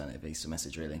Pip's alternative Easter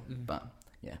message, really. But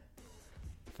yeah,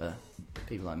 for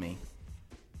people like me.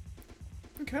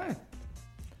 Okay.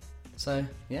 So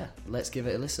yeah, let's give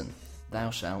it a listen. Thou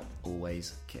shalt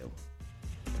always kill.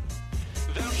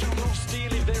 Thou shalt not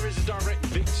steal if there is a direct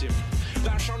victim.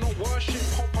 Thou shalt not worship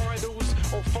pop idols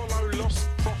or follow lost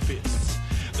prophets.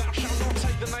 Thou shalt not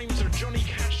take the names of Johnny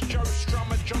Cash, Joe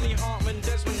Strummer, Johnny Hartman,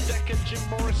 Desmond Decker, Jim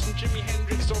Morrison, Jimi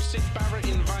Hendrix or Syd Barrett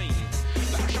in vain.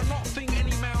 Thou shalt not think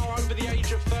any male over the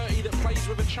age of 30 that plays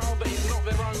with a child that is not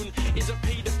their own is a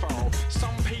paedophile.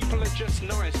 Some people are just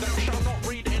nice. Thou shalt not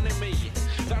read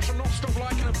NME. Thou shalt not stop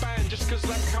liking a band just because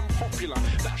they've become popular.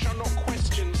 Thou shalt not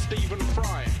question Stephen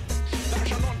Fry. Thou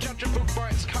shalt not judge a book by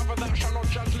its cover. Thou shalt not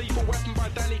judge Lethal Weapon by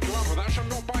Danny Glover. Thou shalt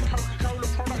not buy Coca-Cola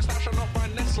products. Thou shalt not buy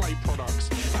Nestle products.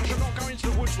 Thou shalt not go into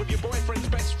the woods with your boyfriend's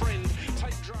best friend.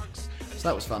 Take drugs. So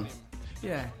that was fun.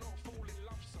 Yeah.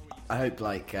 I hope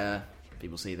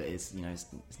people see that it's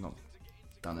not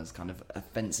done as kind of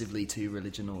offensively to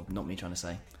religion, or not me trying to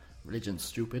say religion's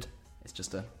stupid. It's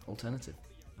just a alternative,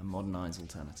 a modernised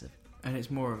alternative. And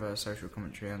it's more of a social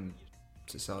commentary on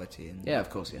society and Yeah, of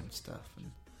course, yeah. stuff.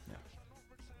 And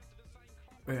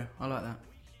Yeah. yeah, I like that.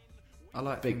 I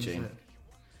like Big things tune. that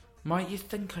might you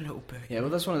think a little bit. Yeah, well,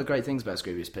 that's one of the great things about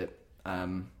Scroobius Pip.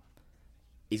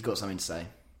 He's got something to say.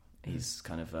 He's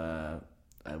kind of a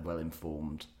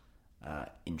well-informed,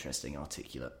 interesting,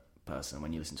 articulate person.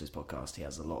 When you listen to his podcast, he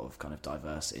has a lot of kind of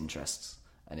diverse interests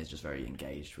and is just very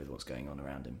engaged with what's going on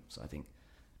around him. So I think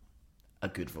a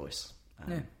good voice.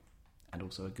 Yeah. And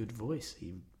also a good voice.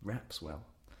 He raps well.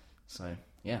 So,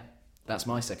 yeah, that's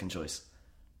my second choice.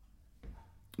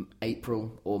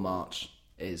 April or March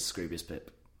is Scroobius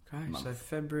Pip. Okay, month. so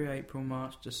February, April,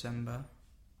 March, December,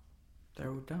 they're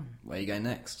all done. Where are you going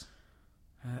next?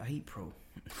 April.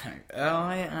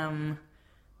 I am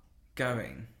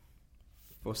going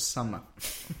for summer.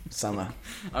 Summer.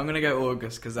 I'm going to go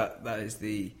August because that is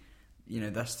the,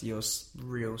 that's your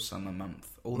real summer month.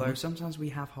 Although sometimes we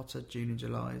have hotter June and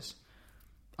Julys.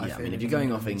 Yeah, I feel mean, if in you're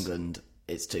going off England. England,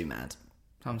 it's too mad.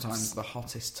 Sometimes the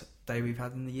hottest day we've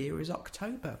had in the year is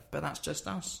October, but that's just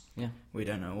us. Yeah. We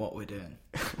don't know what we're doing.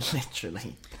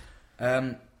 Literally.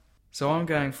 So I'm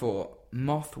going for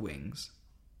Moth Wings.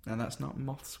 Now that's not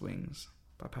Moth's Wings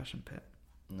by Passion Pit.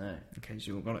 No. In case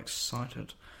you all got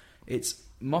excited. It's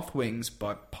Moth Wings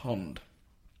by Pond.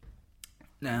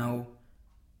 Now,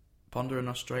 Pond are an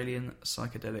Australian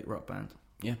psychedelic rock band.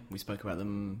 Yeah, we spoke about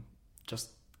them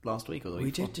just last week or the week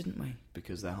We before, did, didn't we?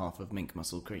 because they're half of Mink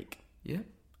Muscle Creek. Yeah.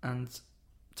 And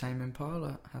Tame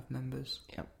Impala have members.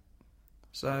 Yep.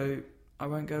 So I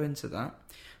won't go into that.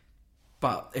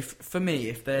 But for me,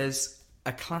 if there's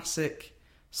a classic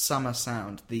summer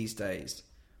sound these days,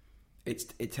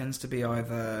 it tends to be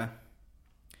either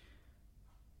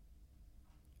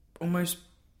almost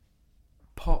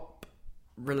pop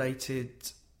related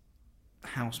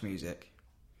house music,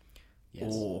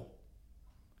 Yes. or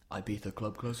Ibiza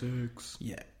Club Classics.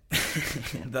 yeah,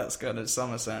 that's kind of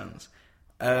summer sounds,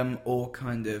 or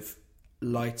kind of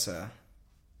lighter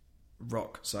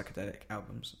rock psychedelic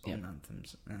albums and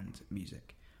anthems and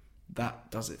music.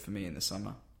 That does it for me in the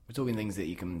summer. We're talking things that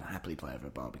you can happily play over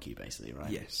a barbecue, basically, right?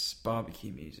 Yes,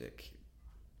 barbecue music,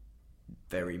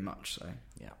 very much so.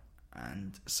 Yeah.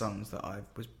 And songs that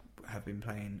have been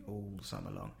playing all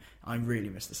summer long. I really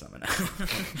miss the summer now.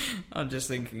 I'm just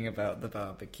thinking about the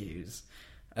barbecues.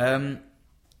 And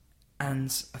I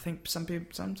think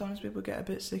sometimes people get a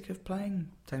bit sick of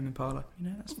playing Tame Impala.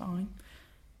 That's fine.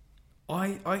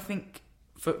 I think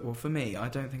for me, I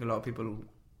don't think a lot of people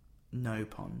know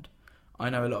Pond. I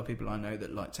know a lot of people I know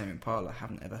that like Tame Impala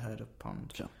haven't ever heard of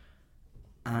Pond. Sure.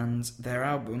 And their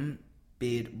album,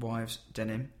 Beard Wives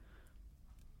Denim,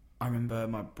 I remember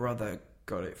my brother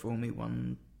got it for me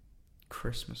one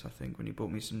Christmas, I think, when he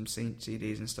bought me some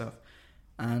CDs and stuff.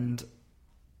 And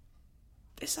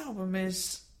this album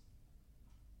is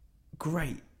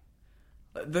great.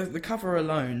 The cover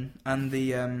alone and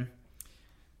the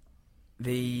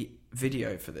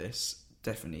video for this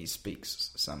definitely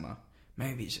speaks summer.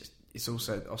 Maybe it's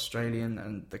also Australian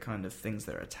and the kind of things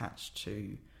that are attached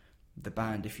to the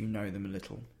band if you know them a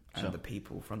little, and Sure. the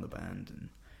people from the band.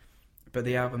 But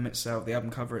the album itself, the album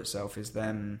cover itself, is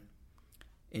them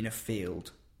in a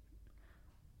field,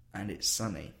 and it's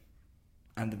sunny.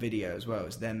 And the video as well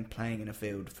is them playing in a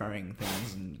field, throwing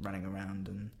things and running around,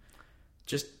 and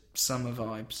just summer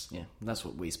vibes. Yeah, that's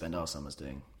what we spend our summers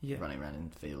doing. Yeah. Running around in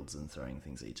fields and throwing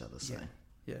things at each other, so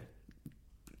Yeah.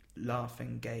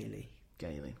 Laughing gaily.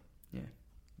 gaily. Yeah.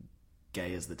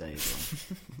 Gay as the day is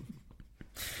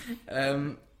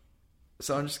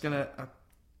So I'm just gonna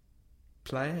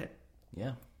play it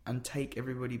Yeah. and take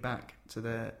everybody back to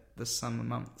the summer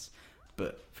months,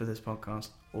 but for this podcast,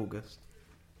 August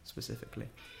specifically.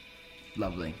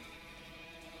 Lovely.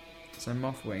 So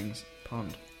Moth Wings,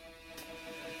 Pond.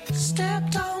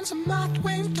 Stepped on some moth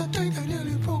wings, the day they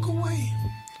nearly broke away.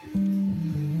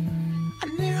 I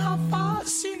knew how far the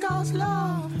seagulls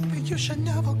love, but you should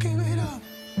never give it up.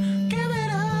 Give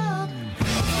it up.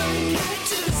 Get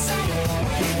to the same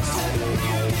place.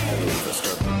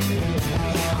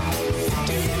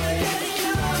 Do you let it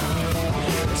go?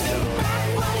 Too bad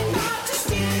what not to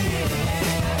steal.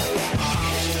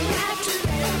 Right to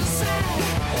the other side.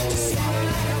 To see what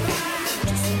I can find.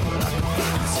 To see what I can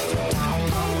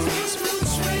find. All these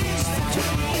roots raised.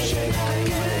 You should never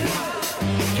give it up.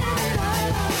 Give it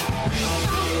up.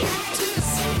 Get to the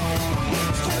same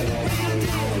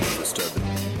place.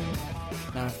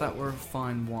 Now, if that were a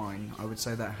fine wine, I would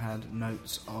say that had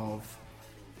notes of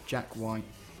Jack White.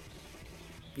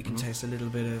 You can taste a little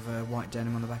bit of white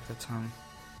denim on the back of the tongue.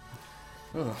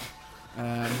 Oh.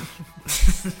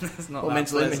 That's not Or that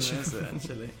mental pleasant, image. is it,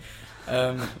 actually?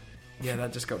 Yeah,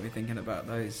 that just got me thinking about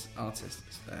those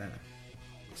artists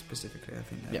specifically. I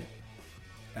think.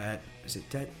 Is it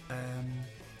Dead?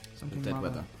 Something. Dead Mother?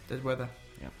 Weather. Dead Weather.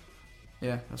 Yeah.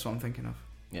 Yeah, that's what I'm thinking of.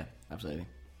 Yeah, absolutely.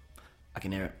 I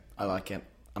can hear it. I like it.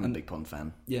 I'm a big Pond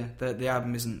fan. Yeah, the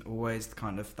album isn't always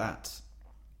kind of that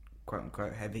quote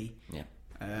unquote heavy. Yeah.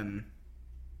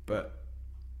 But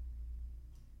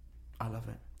I love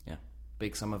it. Yeah.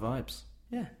 Big summer vibes.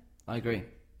 Yeah. I agree.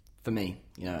 For me,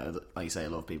 like you say, a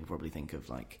lot of people probably think of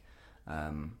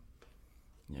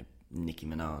Nicki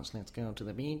Minaj. Let's go to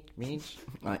the beach.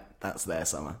 Like, that's their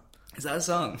summer. Is that a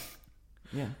song?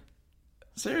 Yeah.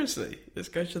 Seriously? Let's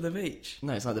go to the beach.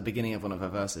 No, it's like the beginning of one of her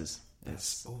verses.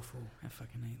 That's awful. I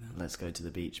fucking hate that. Let's go to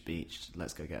the beach.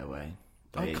 Let's go get away.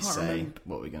 I They can't say remember.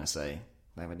 what we're gonna say.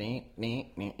 I never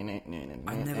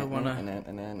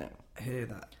wanna hear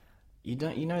that. You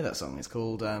don't. You know that song? It's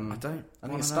called. I don't. I think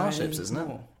wanna it's know Starships, isn't it?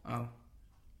 more. Oh.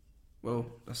 Well,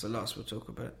 that's the last we'll talk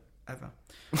about ever.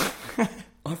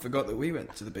 I forgot that we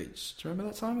went to the beach. Do you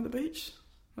remember that time at the beach?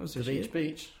 That was The this year.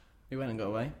 beach. We went and got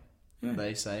away. Yeah.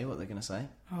 They say what they're gonna say.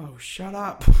 Oh, shut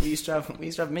up. We used to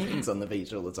have meetings on the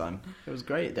beach all the time. It was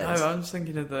great days. No, I was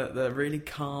thinking of the really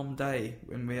calm day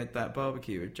when we had that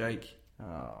barbecue with Jake.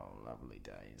 Oh, lovely I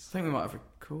days. think we might have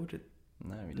recorded.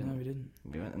 No, we No, didn't. we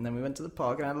didn't. We went to the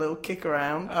park and had a little kick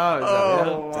around. Oh, is that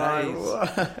the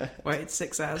old days? days. Waited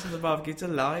 6 hours for the barbecue to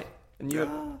light. And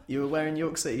you were wearing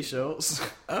York City shorts.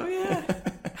 Oh, yeah.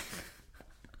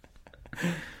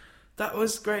 That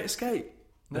was Great Escape.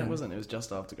 No, it wasn't. It was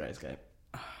just after Great Escape.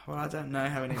 Well, I don't know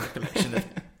how any recollection of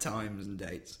times and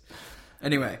dates.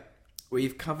 Anyway,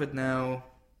 we've covered now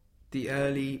the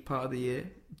early part of the year,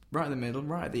 right in the middle,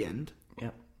 right at the end.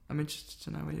 Yep. I'm interested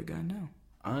to know where you're going now.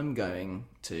 I'm going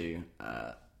to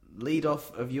lead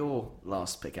off of your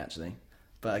last pick, actually.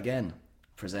 But again,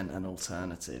 present an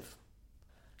alternative.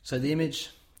 So the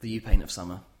image that you paint of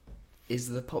summer is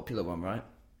the popular one, right?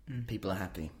 People are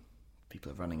happy.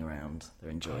 People are running around. They're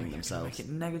enjoying themselves. Make it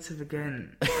negative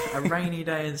again. A rainy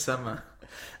day in summer.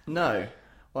 No.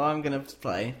 What I'm going to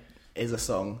play is a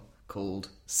song called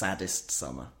Saddest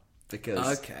Summer.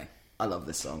 Because Okay. I love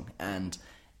this song. And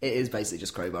it is basically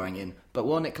just crowbarring in. But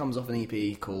one, it comes off an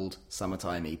EP called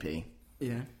Summertime EP.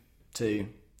 Yeah. Two,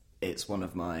 it's one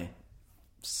of my,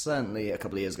 certainly a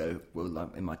couple of years ago, were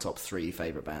like in my top 3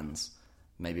 favourite bands.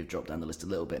 Maybe I've dropped down the list a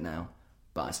little bit now,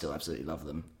 but I still absolutely love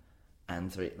them.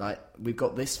 And 3, like, we've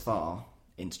got this far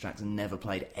into tracks and never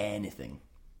played anything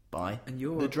by And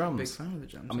you're the drums. a big fan of the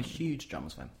drums. I'm a aren't you? huge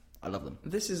drums fan. I love them.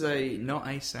 This is not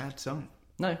a sad song.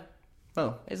 No,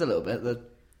 well, it's a little bit.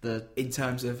 The In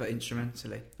terms of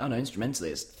instrumentally. oh no, instrumentally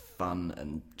it's fun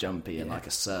and jumpy and Yeah. like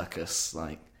a circus.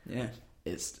 Like, Yeah.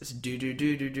 it's It's do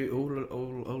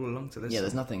all along to this. yeah.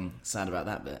 There's nothing sad about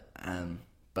that bit.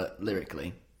 But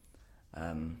lyrically,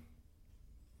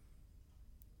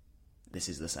 this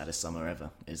is the saddest summer ever.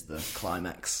 Is the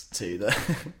climax to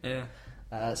the.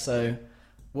 Yeah. So,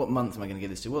 what month am I going to give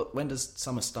this to? When does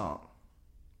summer start?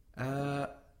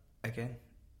 Again,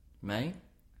 May?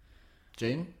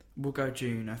 June? we'll go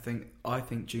June. I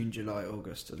think June, July,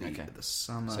 August are the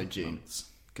summer. So June. months.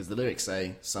 Because the lyrics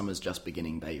say, summer's just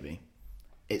beginning, baby.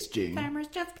 It's June. Summer's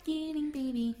just beginning,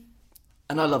 baby.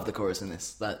 And I love the chorus in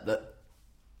this. That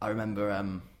I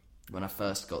remember when I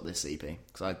first got this EP,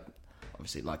 because I,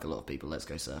 obviously, like a lot of people, Let's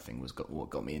Go Surfing was what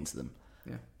got me into them.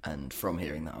 Yeah. And from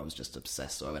hearing that, I was just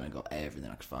obsessed, so I went and got everything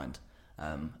I could find.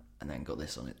 And then got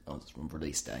this on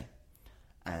release day.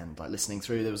 And like listening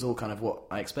through, there was all kind of what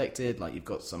I expected. Like you've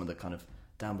got some of the kind of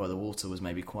Down by the Water was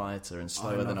maybe quieter and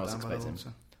slower than I was expecting.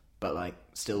 But like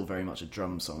still very much a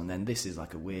drum song. And then this is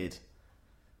like a weird...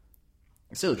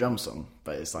 It's still a drum song,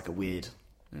 but it's like a weird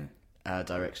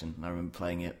direction. And I remember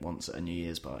playing it once at a New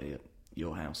Year's party at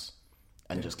your house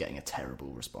and just getting a terrible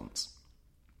response.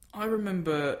 I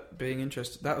remember being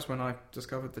interested. That was when I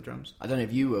discovered the drums. I don't know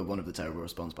if you were one of the terrible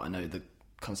response, but I know the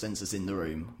consensus in the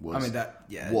room was,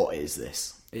 what is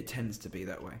this? It tends to be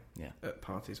that way. Yeah. At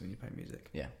parties when you play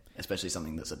music. Yeah, especially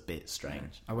something that's a bit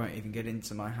strange. I won't even get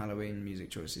into my Halloween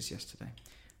music choices yesterday.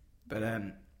 But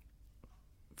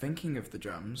thinking of the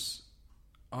drums,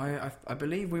 I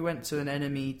believe we went to an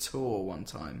Enemy tour one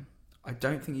time. I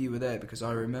don't think you were there because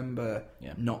I remember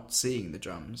not seeing the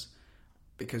drums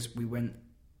because we went...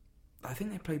 I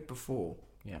think they played before.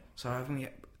 Yeah. So I think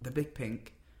the Big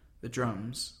Pink, the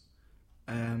drums,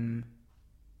 the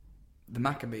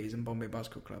Maccabees and Bombay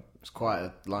Bicycle Club. It's quite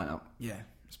a lineup. Yeah,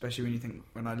 especially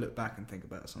when I look back and think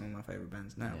about some of my favourite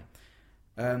bands now.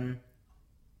 Yeah.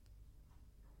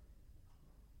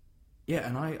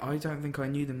 And I don't think I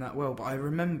knew them that well, but I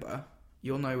remember,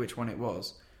 you'll know which one it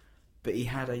was, but he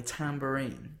had a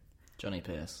tambourine. Johnny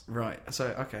Pierce. Right, so,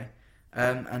 okay.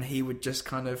 And he would just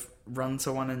kind of run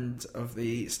to one end of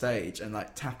the stage and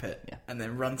like tap it, and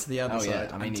then run to the other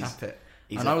side and tap it.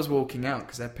 And I was walking out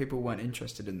because people weren't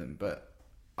interested in them, but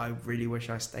I really wish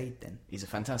I stayed then. He's a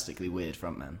fantastically weird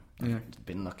frontman. Yeah. I've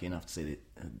been lucky enough to see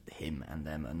him and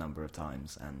them a number of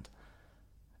times, and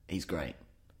he's great.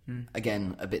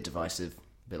 Again, a bit divisive,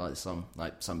 a bit like the song.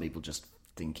 Like some people just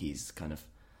think he's kind of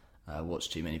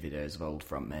watched too many videos of old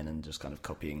frontmen and just kind of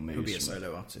copying moves. He'll be a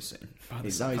solo artist soon. By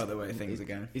the way things are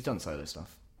going. He's done solo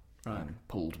stuff. Right.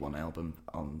 Pulled one album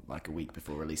on like a week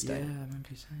before release day. Yeah, I remember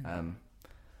you saying that.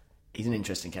 He's an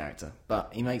interesting character,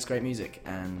 but he makes great music,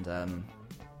 and I'm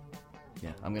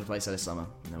going to play So This Summer,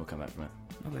 and then we'll come back from it.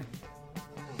 Lovely.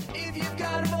 If you've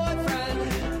got a boyfriend,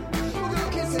 we'll go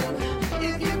kiss him.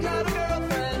 If you've got a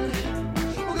girlfriend,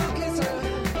 we'll go kiss her.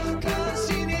 'Cause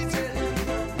she needs it,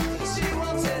 she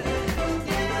wants it,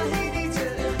 yeah, he needs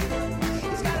it.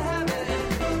 He's gotta have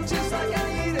it, just like I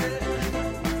need it.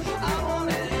 I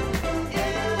want it,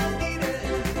 yeah, I need it.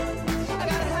 I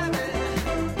gotta have it.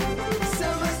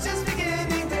 Summer's just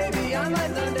beginning, baby. I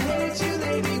might learn to hate you,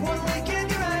 lady. One weekend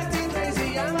you're acting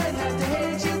crazy. I might have to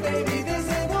hate you, baby. This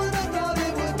ain't what I thought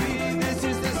it would be. This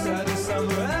is the saddest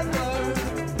summer ever.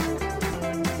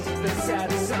 The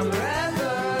saddest summer ever.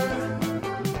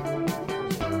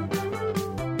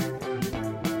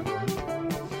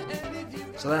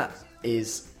 So that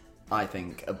is, I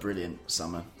think, a brilliant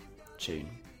summer tune.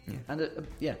 Yeah. And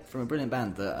from a brilliant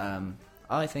band that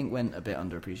I think went a bit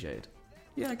underappreciated.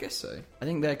 Yeah, I guess so. I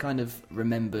think they're kind of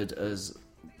remembered as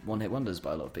one-hit wonders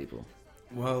by a lot of people.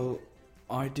 Well,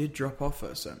 I did drop off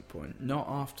at a certain point. Not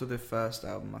after the first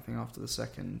album, I think after the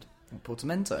second.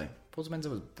 Portamento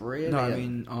was brilliant. No, I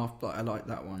mean, after I liked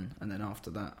that one, and then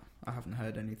after that, I haven't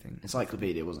heard anything.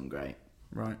 Encyclopedia wasn't great.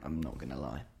 Right. I'm not going to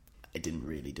lie. It didn't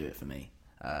really do it for me.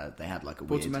 They had like a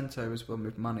weird... Portamento was one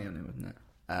with money on it, wasn't it?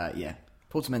 Yeah.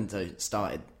 Portamento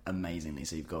started amazingly.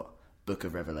 So you've got Book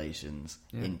of Revelations,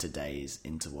 Into Days,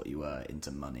 Into What You Were,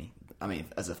 Into Money. I mean,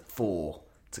 as a 4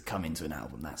 to come into an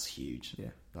album, that's huge.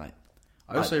 Yeah. Like,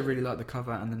 I also really like the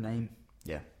cover and the name.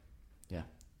 Yeah. Yeah.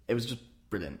 It was just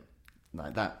brilliant.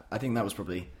 Like that, I think that was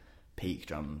probably peak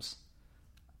drums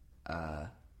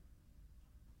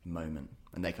moment.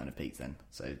 And they kind of peaked then.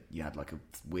 So you had like a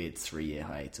weird 3-year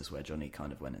hiatus where Johnny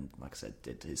kind of went and, like I said,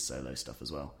 did his solo stuff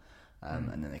as well.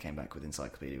 And then they came back with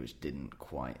Encyclopedia, which didn't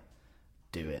quite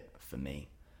do it for me.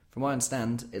 From what I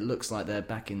understand, it looks like they're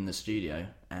back in the studio,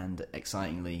 and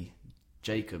excitingly,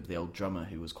 Jacob, the old drummer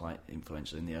who was quite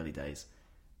influential in the early days,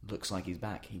 looks like he's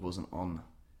back. He wasn't on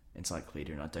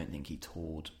Encyclopedia, and I don't think he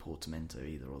toured Portamento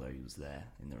either, although he was there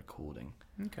in the recording.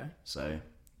 Okay. So,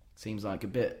 seems like a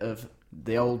bit of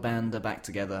the old band are back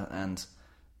together, and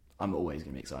I'm always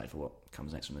going to be excited for what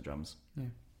comes next from the drums. Yeah.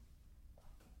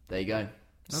 There you go.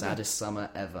 Saddest summer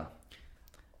ever.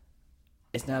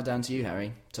 It's now down to you,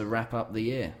 Harry, to wrap up the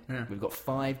year. Yeah. We've got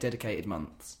 5 dedicated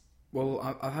months. Well,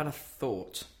 I've had a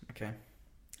thought, okay,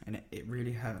 and it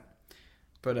really hurt.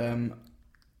 But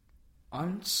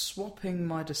I'm swapping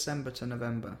my December to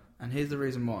November, and here's the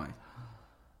reason why.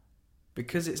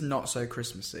 Because it's not so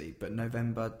Christmassy, but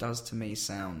November does to me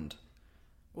sound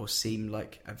or seem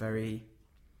like a very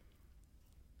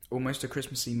almost a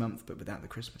Christmassy month, but without the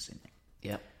Christmas in it.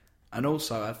 Yep. And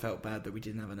also, I felt bad that we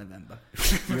didn't have a November.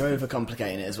 You're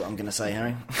overcomplicating it, is what I'm going to say,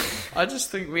 Harry. I just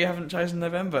think we haven't chosen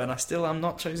November, and I'm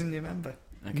not choosing November.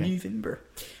 Okay. November.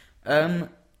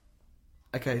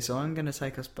 Okay, so I'm going to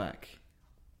take us back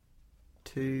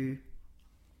to...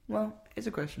 Well, here's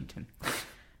a question, Tim.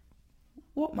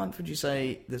 What month would you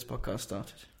say this podcast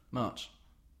started? March.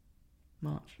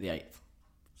 March. The 8th.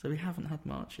 So we haven't had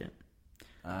March yet.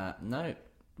 No.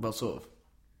 Well, sort of.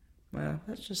 Well,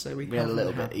 let's just say we We had a haven't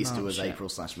little had bit. Easter March was yet.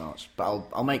 April/March. But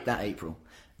I'll make that April.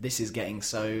 This is getting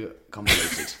so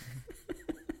convoluted.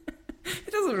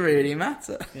 It doesn't really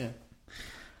matter. Yeah.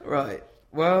 Right.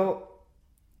 Well,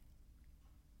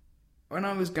 when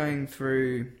I was going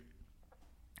through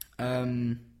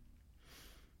picking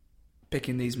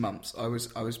these months, I was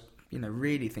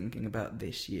really thinking about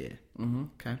this year. Mm-hmm.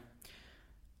 Okay.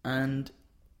 And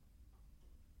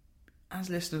as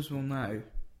listeners will know,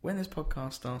 when this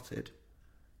podcast started,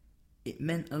 it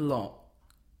meant a lot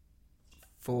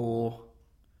for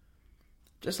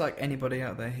just like anybody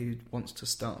out there who wants to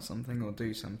start something or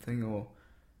do something or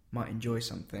might enjoy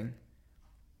something.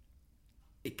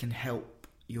 It can help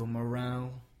your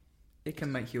morale. It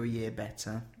can make your year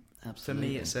better. Absolutely.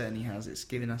 For me, it certainly has. It's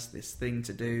given us this thing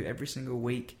to do every single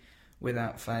week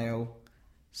without fail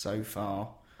so far.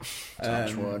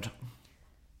 Touch wood.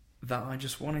 That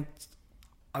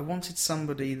I wanted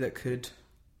somebody that could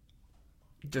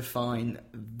define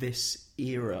this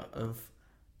era of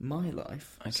my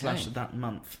life Okay. / that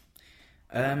month.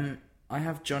 I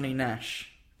have Johnny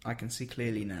Nash. I Can See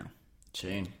Clearly Now.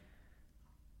 Tune.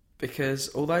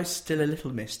 Because although it's still a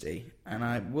little misty, and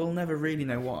I will never really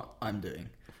know what I'm doing,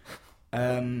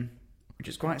 which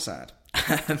is quite sad,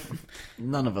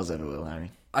 None of us ever will,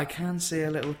 Harry. I can see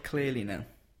a little clearly now.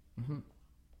 Mm-hmm.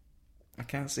 I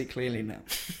can see clearly now.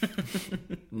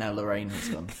 Now Lorraine has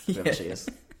gone, whoever she is.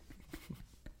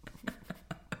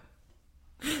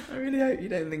 I really hope you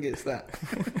don't think it's that.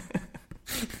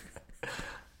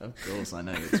 Of course, I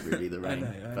know it's really Lorraine,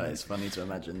 I but know. it's funny to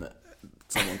imagine that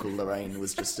someone called Lorraine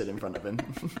was just stood in front of him.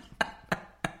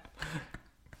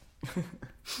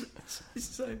 It's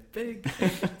so big.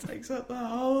 It takes up the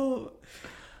whole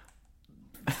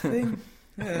thing.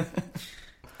 Yeah.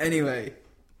 Anyway,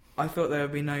 I thought there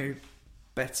would be no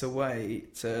better way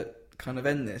to kind of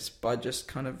end this by just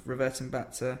kind of reverting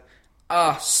back to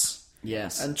us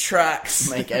Yes. and tracks.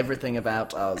 Make everything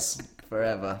about us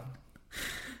forever.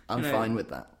 I'm You know, fine with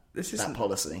that. this That isn't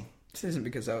policy. this isn't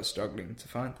because I was struggling to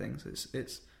find things.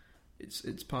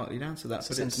 It's partly down to that. It's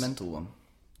a but sentimental one.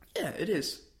 yeah, it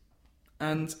is.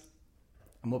 And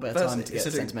And what better Firstly, time to get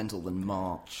considering- sentimental than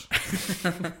March?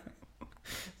 the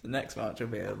next March will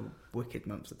be a wicked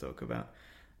month to talk about.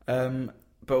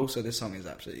 But also, this song is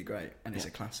absolutely great, and it's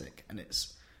a classic, and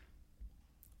it's...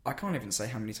 I can't even say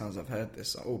how many times I've heard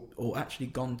this, or actually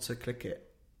gone to click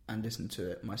it and listen to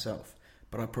it myself,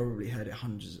 but I probably heard it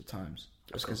hundreds of times,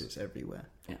 just because it's everywhere.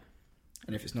 Yeah.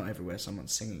 And if it's not everywhere,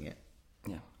 someone's singing it.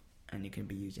 Yeah. And it can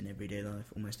be used in everyday life,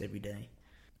 almost every day.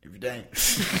 Every day.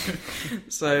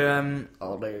 So,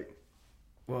 I'll do.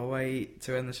 what a way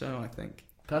to end the show, I think.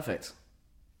 Perfect.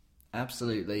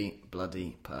 Absolutely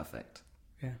bloody perfect.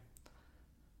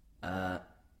 Yeah.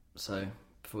 So,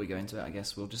 before we go into it, I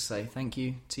guess we'll just say thank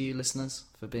you to you listeners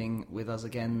for being with us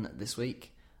again this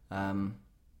week.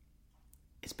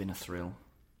 It's been a thrill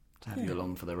to have you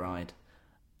along for the ride.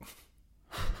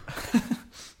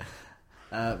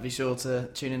 Be sure to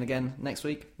tune in again next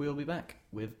week. We'll be back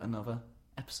with another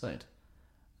episode.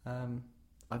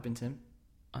 I've been Tim.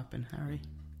 I've been Harry.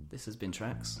 This has been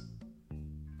Tracks.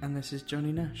 And this is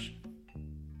Johnny Nash.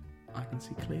 I can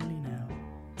see clearly now.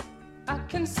 I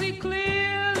can see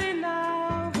clearly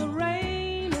now the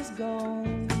rain is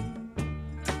gone.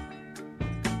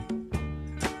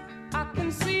 I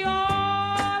can see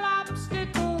all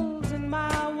obstacles in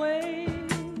my way.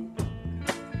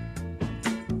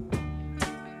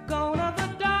 Gone are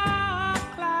the dark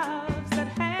clouds that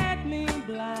had me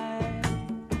blind.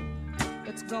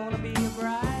 It's gonna be